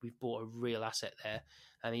we've bought a real asset there,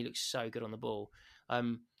 and he looks so good on the ball.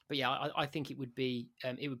 But yeah, I think it would be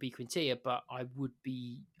Quintilla, but I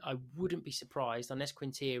wouldn't be surprised unless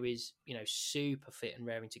Quintilla is super fit and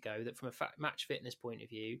raring to go, that from a match fitness point of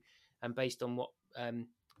view, and based on what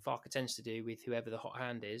Farke tends to do with whoever the hot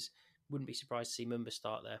hand is, wouldn't be surprised to see Mumba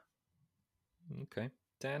start there. Okay,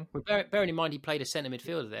 Dan. Well, bearing in mind he played a centre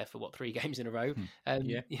midfielder there for 3 games in a row.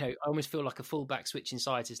 I almost feel like a fullback switching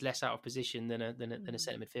sides is less out of position than a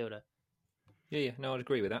centre midfielder. Yeah, no, I'd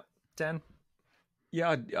agree with that. Dan.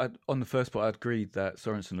 Yeah, on the first part, I'd agree that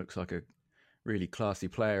Sorensen looks like a really classy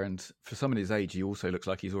player, and for someone his age, he also looks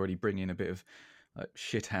like he's already bringing a bit of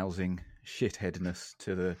shitheadedness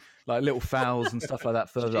to the little fouls and stuff like that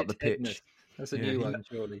further up the pitch. That's a new one,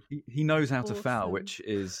 surely. He knows how to foul, which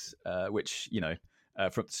is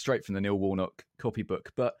straight from the Neil Warnock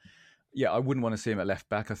copybook. But yeah, I wouldn't want to see him at left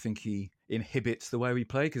back. I think he inhibits the way we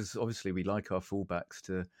play because obviously we like our fullbacks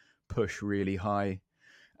to push really high.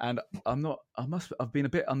 And I've been a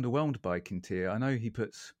bit underwhelmed by Quintilla. I know he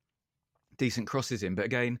puts decent crosses in, but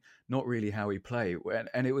again, not really how we play.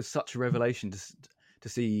 And it was such a revelation to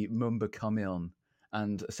see Mumba come in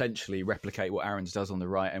and essentially replicate what Aarons does on the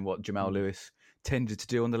right and what Jamal Lewis tended to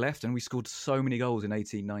do on the left. And we scored so many goals in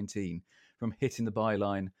 18-19 from hitting the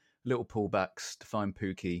byline, little pullbacks to find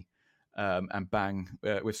Pukki, and bang,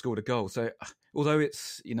 we've scored a goal. So although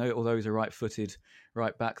he's a right-footed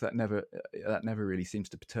right back, that never really seems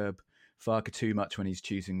to perturb Farke too much when he's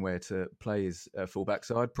choosing where to play his fullback.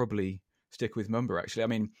 So I'd probably stick with Mumba, actually. I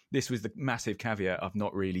mean, this was the massive caveat. I've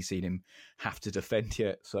not really seen him have to defend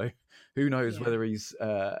yet. So who knows whether he's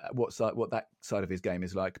what that side of his game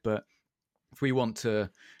is like. But if we want to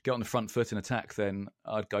get on the front foot and attack, then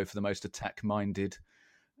I'd go for the most attack-minded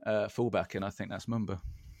fullback, and I think that's Mumba.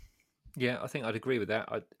 Yeah, I think I'd agree with that.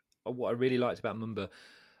 What I really liked about Mumba,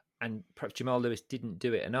 and perhaps Jamal Lewis didn't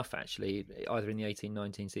do it enough actually, either in the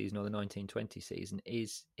 18-19 season or the 19-20 season,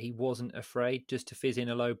 is he wasn't afraid just to fizz in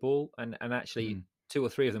a low ball, and actually 2 or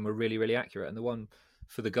 3 of them were really, really accurate. And the one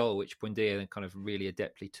for the goal, which Buendia then kind of really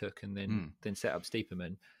adeptly took and then set up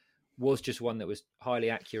Stiepermann, was just one that was highly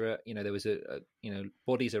accurate. There was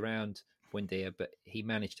bodies around Buendia, but he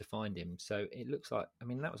managed to find him. So it looks like,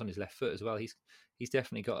 that was on his left foot as well. He's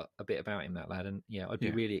definitely got a bit about him, that lad. And I'd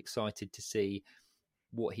be really excited to see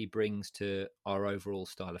what he brings to our overall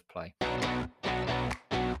style of play.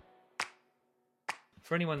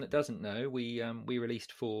 For anyone that doesn't know, we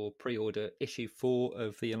released for pre-order issue 4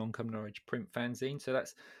 of the Along Come Norwich print fanzine. So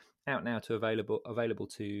that's out now to available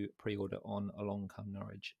to pre-order on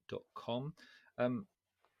alongcomenorwich.com.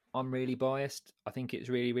 I'm really biased. I think it's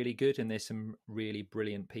really, really good, and there's some really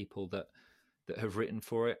brilliant people that have written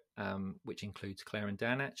for it, which includes Claire and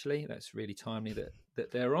Dan. Actually, that's really timely that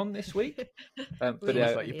they're on this week. But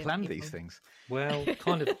it's like you planned these things. Well,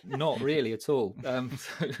 kind of not really at all,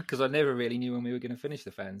 because I never really knew when we were going to finish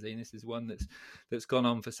the fanzine. This is one that's gone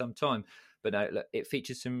on for some time. But no, look, it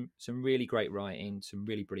features some really great writing, some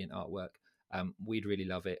really brilliant artwork. We'd really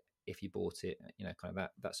love it if you bought it. Kind of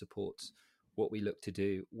that supports what we look to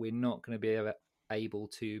do. We're not going to be able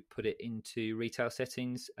to put it into retail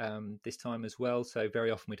settings this time as well. So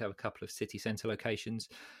very often we'd have a couple of city centre locations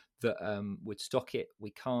that would stock it.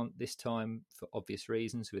 We can't this time for obvious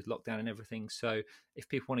reasons with lockdown and everything. So if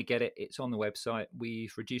people want to get it, it's on the website.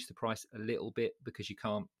 We've reduced the price a little bit because you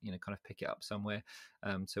can't, kind of pick it up somewhere.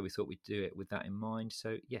 So we thought we'd do it with that in mind.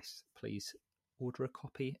 So yes, please order a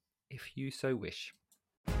copy if you so wish.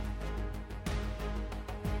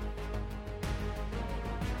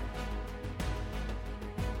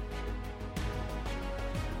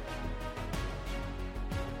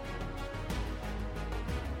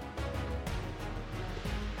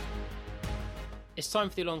 It's time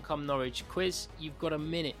for the Along Come Norwich quiz. You've got a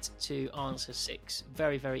minute to answer 6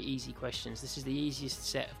 very, very easy questions. This is the easiest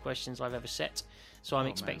set of questions I've ever set, so I'm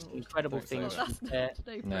expecting incredible things.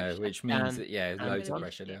 No, which means that, loads of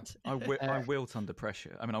pressure now. I wilt under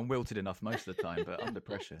pressure. I mean, I'm wilted enough most of the time, but under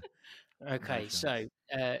pressure. Okay, so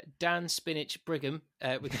Dan Spinach Brigham,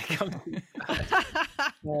 we're going to come to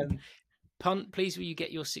Punt, please will you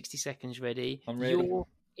get your 60 seconds ready? I'm ready. Your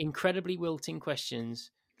incredibly wilting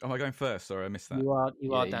questions. Am I going first? Sorry, I missed that. You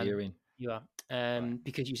are, Dan. You're in. You are.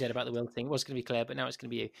 Because you said about the wilting. It was going to be Claire, but now it's going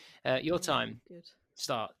to be you. Your time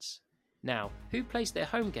starts now. Who plays their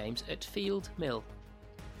home games at Field Mill?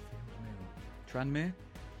 Tranmere?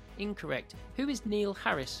 Incorrect. Who is Neil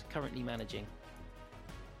Harris currently managing?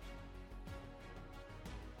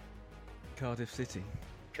 Cardiff City.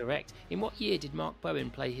 Correct. In what year did Mark Bowen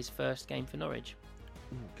play his first game for Norwich?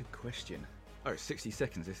 Ooh, good question. Oh, it's 60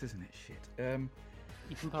 seconds, this, isn't it? Shit.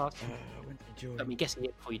 You can pass. When did he join? I mean, guessing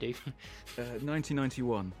it before you do.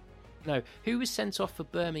 1991. No. Who was sent off for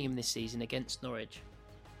Birmingham this season against Norwich?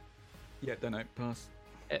 Yeah, don't know. Pass.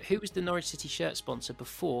 Who was the Norwich City shirt sponsor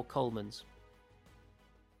before Coleman's?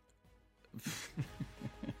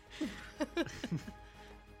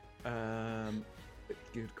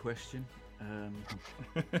 Good question.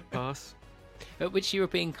 Pass. Which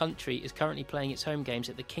European country is currently playing its home games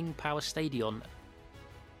at the King Power Stadion?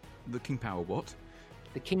 The King Power what?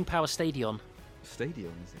 The King Power Stadion.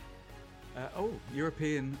 Stadion, is it?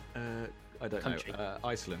 European, I don't country. know,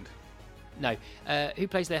 Iceland. No. Who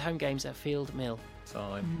plays their home games at Field Mill?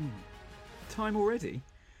 Time. Time already?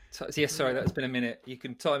 Sorry, that's been a minute. You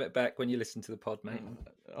can time it back when you listen to the pod, mate.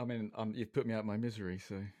 I mean, you've put me out of my misery,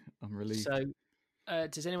 so I'm relieved. So,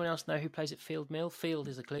 does anyone else know who plays at Field Mill? Field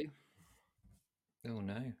is a clue. Oh,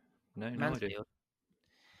 no. No Mansfield.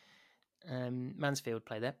 Mansfield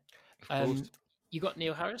play there. Of course. You got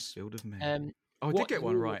Neil Harris. Field of Men. I did get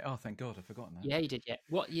one right. Oh, thank God, I've forgotten that. Yeah, you did, yeah.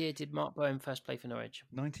 What year did Mark Bowen first play for Norwich?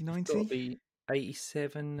 1990?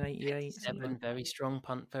 87, 88. 87, very strong,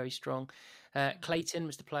 Punt, very strong. Clayton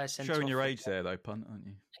was the player sent Showing off. your age there, though, Punt, aren't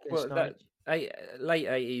you? Well, late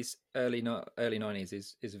 80s, early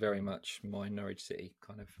 90s is very much my Norwich City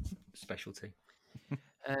kind of specialty.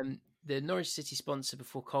 The Norwich City sponsor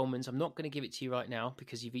before Coleman's, I'm not going to give it to you right now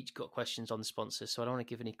because you've each got questions on the sponsor, so I don't want to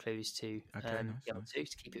give any clues to the other two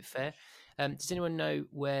to keep it fair. Does anyone know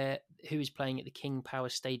who is playing at the King Power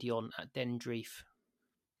Stadion at Den Dreef?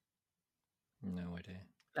 No idea.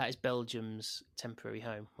 That is Belgium's temporary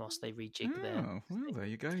home whilst they rejig there. Oh, well, there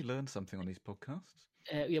you go. You learned something on these podcasts.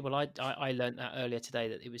 Yeah, well, I learned that earlier today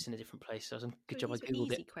that it was in a different place. So it was a good job I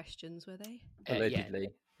googled easy it. questions, were they? Yeah, Allegedly.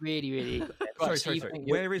 really. Sorry.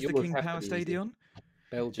 Where is the King Power Stadion?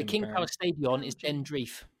 Belgium. The King Power Stadion is Den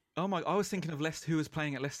Dreef. Oh my! I was thinking of who was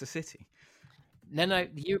playing at Leicester City. No, the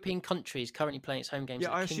European country is currently playing its home games.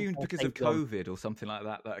 Yeah, I assumed because of COVID or something like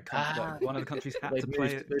that that one of the countries had to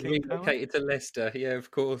play at King Power. Relocated to Leicester, yeah,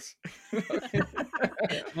 of course. I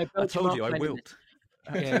told you, I wilt.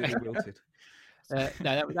 I wilted. No,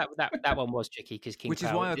 that one was tricky because King Which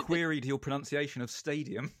Power, is why I queried your pronunciation of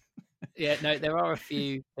stadium. Yeah, no, there are a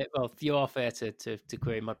few. Well, you are fair to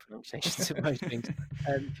query my pronunciations of most things.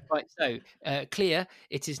 Right, so Claire,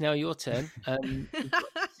 it is now your turn. You've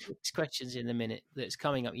got 6 questions in the minute that's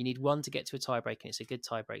coming up. You need 1 to get to a tiebreak, and it's a good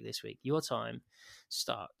tiebreak this week. Your time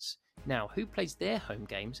starts now. Who plays their home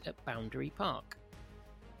games at Boundary Park?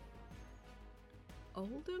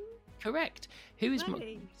 Oldham? Correct. Who is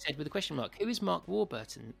said with a question mark? Who is Mark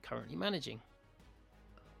Warburton currently managing?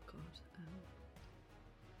 Oh God.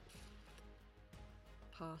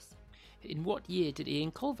 Pass. In what year did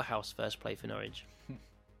Ian Culverhouse first play for Norwich?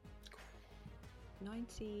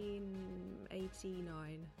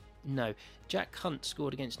 1989. No. Jack Hunt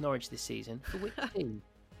scored against Norwich this season. For which team?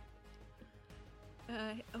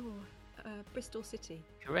 Bristol City.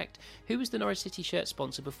 Correct. Who was the Norwich City shirt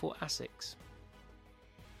sponsor before Asics?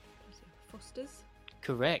 Foster's.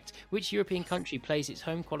 Correct. Which European country plays its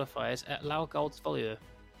home qualifiers at Laugardsvolur?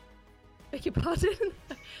 Beg your pardon?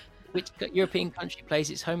 Which European country plays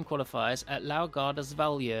its home qualifiers at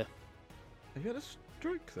Laugardsvolur? Have you had a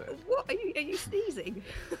stroke there? What? Are you sneezing?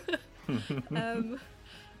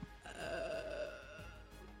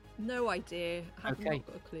 No idea. I have not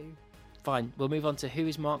got a clue. Fine. We'll move on to who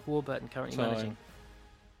is Mark Warburton currently managing?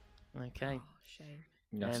 Okay. Oh, shame.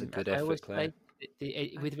 That's a good effort, Claire.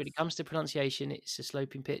 When it comes to pronunciation, it's a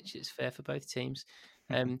sloping pitch. It's fair for both teams.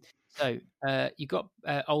 So you got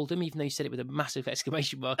Oldham, even though you said it with a massive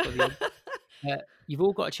exclamation mark on the end. You've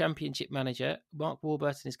all got a championship manager. Mark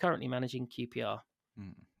Warburton is currently managing QPR.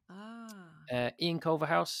 Ian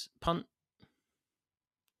Culverhouse, Punt.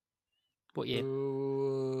 What year?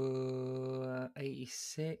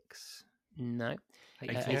 86. No.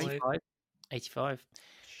 85. 85.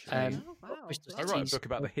 Oh, wow. Bristol I write a City's- book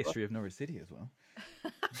about the history of Norwich City as well.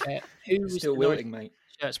 Who was Still the Norwich wilting, mate.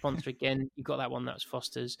 shirt sponsor again? You got that one. That was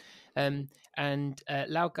Foster's. And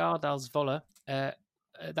Laugardalsvolla.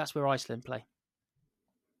 That's where Iceland play.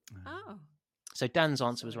 Oh. So Dan's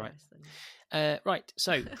answer was Sorry, right. Iceland. Right.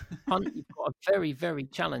 So Punt, you've got a very, very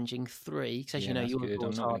challenging 3 because Yeah, you know that's yours good. I'm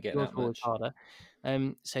was not gonna hard, get yours that was much.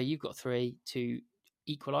 harder. So you've got 3 to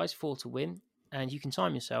equalise, 4 to win, and you can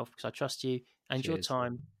time yourself because I trust you. And your Cheers.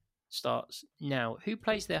 time starts now. Who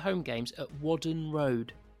plays their home games at Whaddon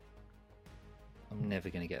Road? I'm never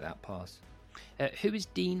going to get that pass. Who is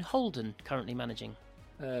Dean Holden currently managing?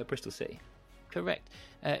 Bristol City. Correct.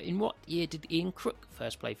 In what year did Ian Crook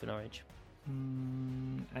first play for Norwich?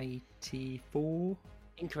 84.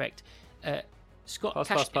 Incorrect. Scott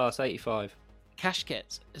Pass. 85.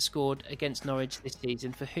 Kashket scored against Norwich this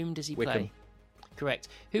season. For whom does he Wickham. play? Correct.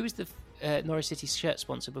 Who was the Norwich City shirt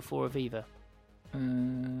sponsor before Aviva?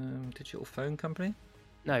 Digital phone company?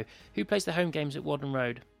 No. Who plays the home games at Whaddon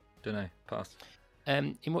Road? Don't know. Pass.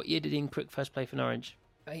 In what year did Ian Crook first play for Norwich?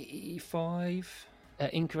 85.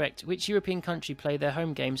 Incorrect. Which European country play their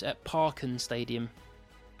home games at Parken Stadium?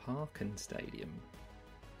 Parken Stadium.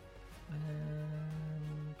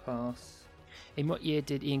 Pass. In what year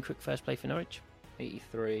did Ian Crook first play for Norwich?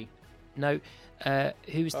 83. No.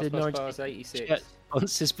 Who was the Norwich Pass. City 86. shirt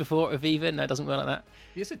sponsors before Aviva? No, it doesn't work like that.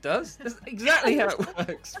 Yes, it does. That's exactly how it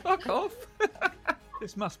works. Fuck off.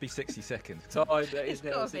 This must be 60 seconds. Time that is It's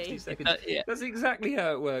now gotta 60 be. seconds. Yeah. That's exactly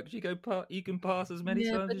how it works. You can pass as many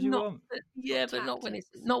times but as you not- want. but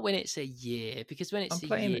not when it's a year, because when it's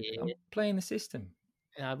I'm a year, playing the system.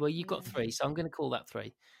 well, you got 3, so I'm going to call that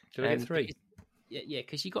 3. Should I get 3? Because- yeah,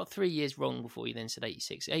 because you got 3 years wrong before you then said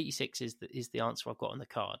 86. 86 is the answer I've got on the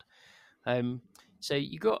card. So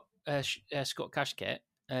you got Scott Kashket.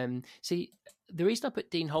 See, the reason I put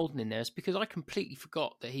Dean Holden in there is because I completely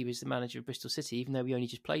forgot that he was the manager of Bristol City, even though we only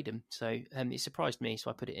just played him. So it surprised me, so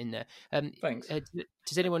I put it in there. Thanks.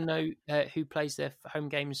 Does anyone know who plays their home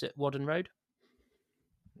games at Whaddon Road?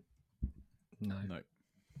 No.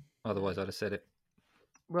 Otherwise, I'd have said it.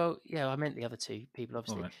 Well, yeah, I meant the other 2 people,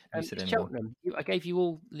 obviously. All right. You said anyone. Cheltenham. I gave you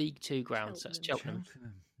all League 2 grounds. That's Cheltenham.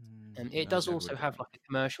 It does also have like a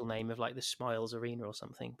commercial name of like the Smiles Arena or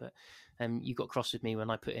something, but you got cross with me when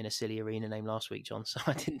I put in a silly arena name last week, John, so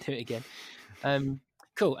I didn't do it again.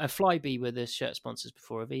 Cool. Flybe were the shirt sponsors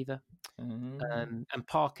before Aviva, and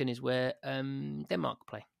Parken is where Denmark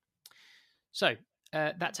play. So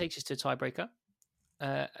that takes us to a tiebreaker.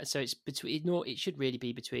 So it's between. It should really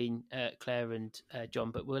be between Claire and John,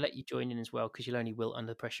 but we'll let you join in as well because you'll only wilt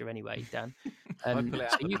under pressure anyway, Dan. I pull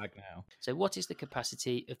it out of the bag now. So, what is the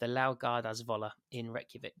capacity of the Laugardalsvolla in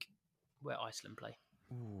Reykjavik, where Iceland play?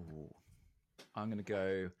 Ooh. I'm going to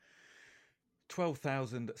go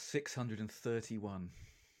 12,631.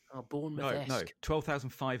 Oh, Bournemouth-esque. No,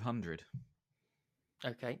 12,500.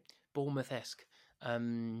 Okay, Bournemouth-esque.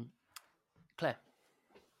 Claire.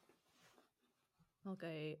 I'll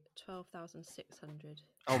go 12,600.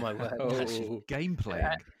 Oh my word! Oh. Game playing.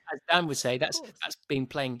 As Dan would say, that's course. been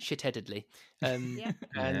playing shitheadedly. Yeah.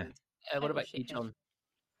 And what Total about you, shithead. John?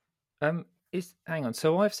 Hang on.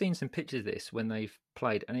 So I've seen some pictures of this when they've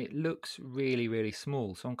played, and it looks really, really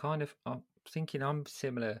small. So I'm thinking I'm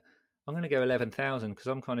similar. I'm going to go 11,000 because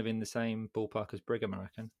I'm kind of in the same ballpark as Brigham, I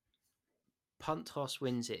reckon. Punt Toss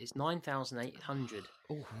wins it. It's 9,800.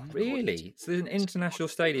 Oh, really? It's an international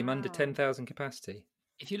stadium under Wow. 10,000 capacity.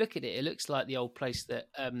 If you look at it, it looks like the old place that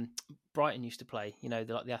Brighton used to play. You know,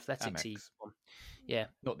 like the athletics Amex. one. Yeah.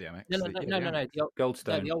 Not the Amex. No. The old,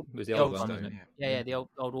 Goldstone the old- was the the old old one, one, wasn't it? Yeah, the old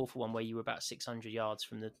awful one where you were about 600 yards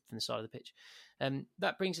from the side of the pitch.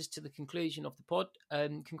 That brings us to the conclusion of the pod.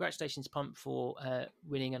 Congratulations, Pump, for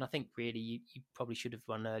winning, and I think really you probably should have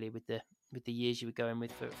won earlier with the years you were going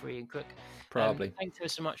with for Ian Crook. Probably.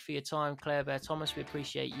 Thanks so much for your time, Claire Thomas. We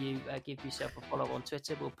appreciate you. Give yourself a follow on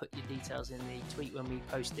Twitter. We'll put your details in the tweet when we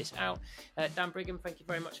post this out. Dan Brigham, thank you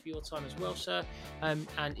very much for your time as well, sir. And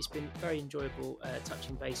it's been very enjoyable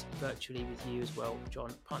touching base virtually with you as well,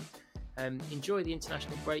 John Punt. Enjoy the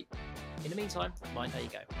international break. In the meantime, mind how you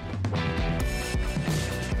go.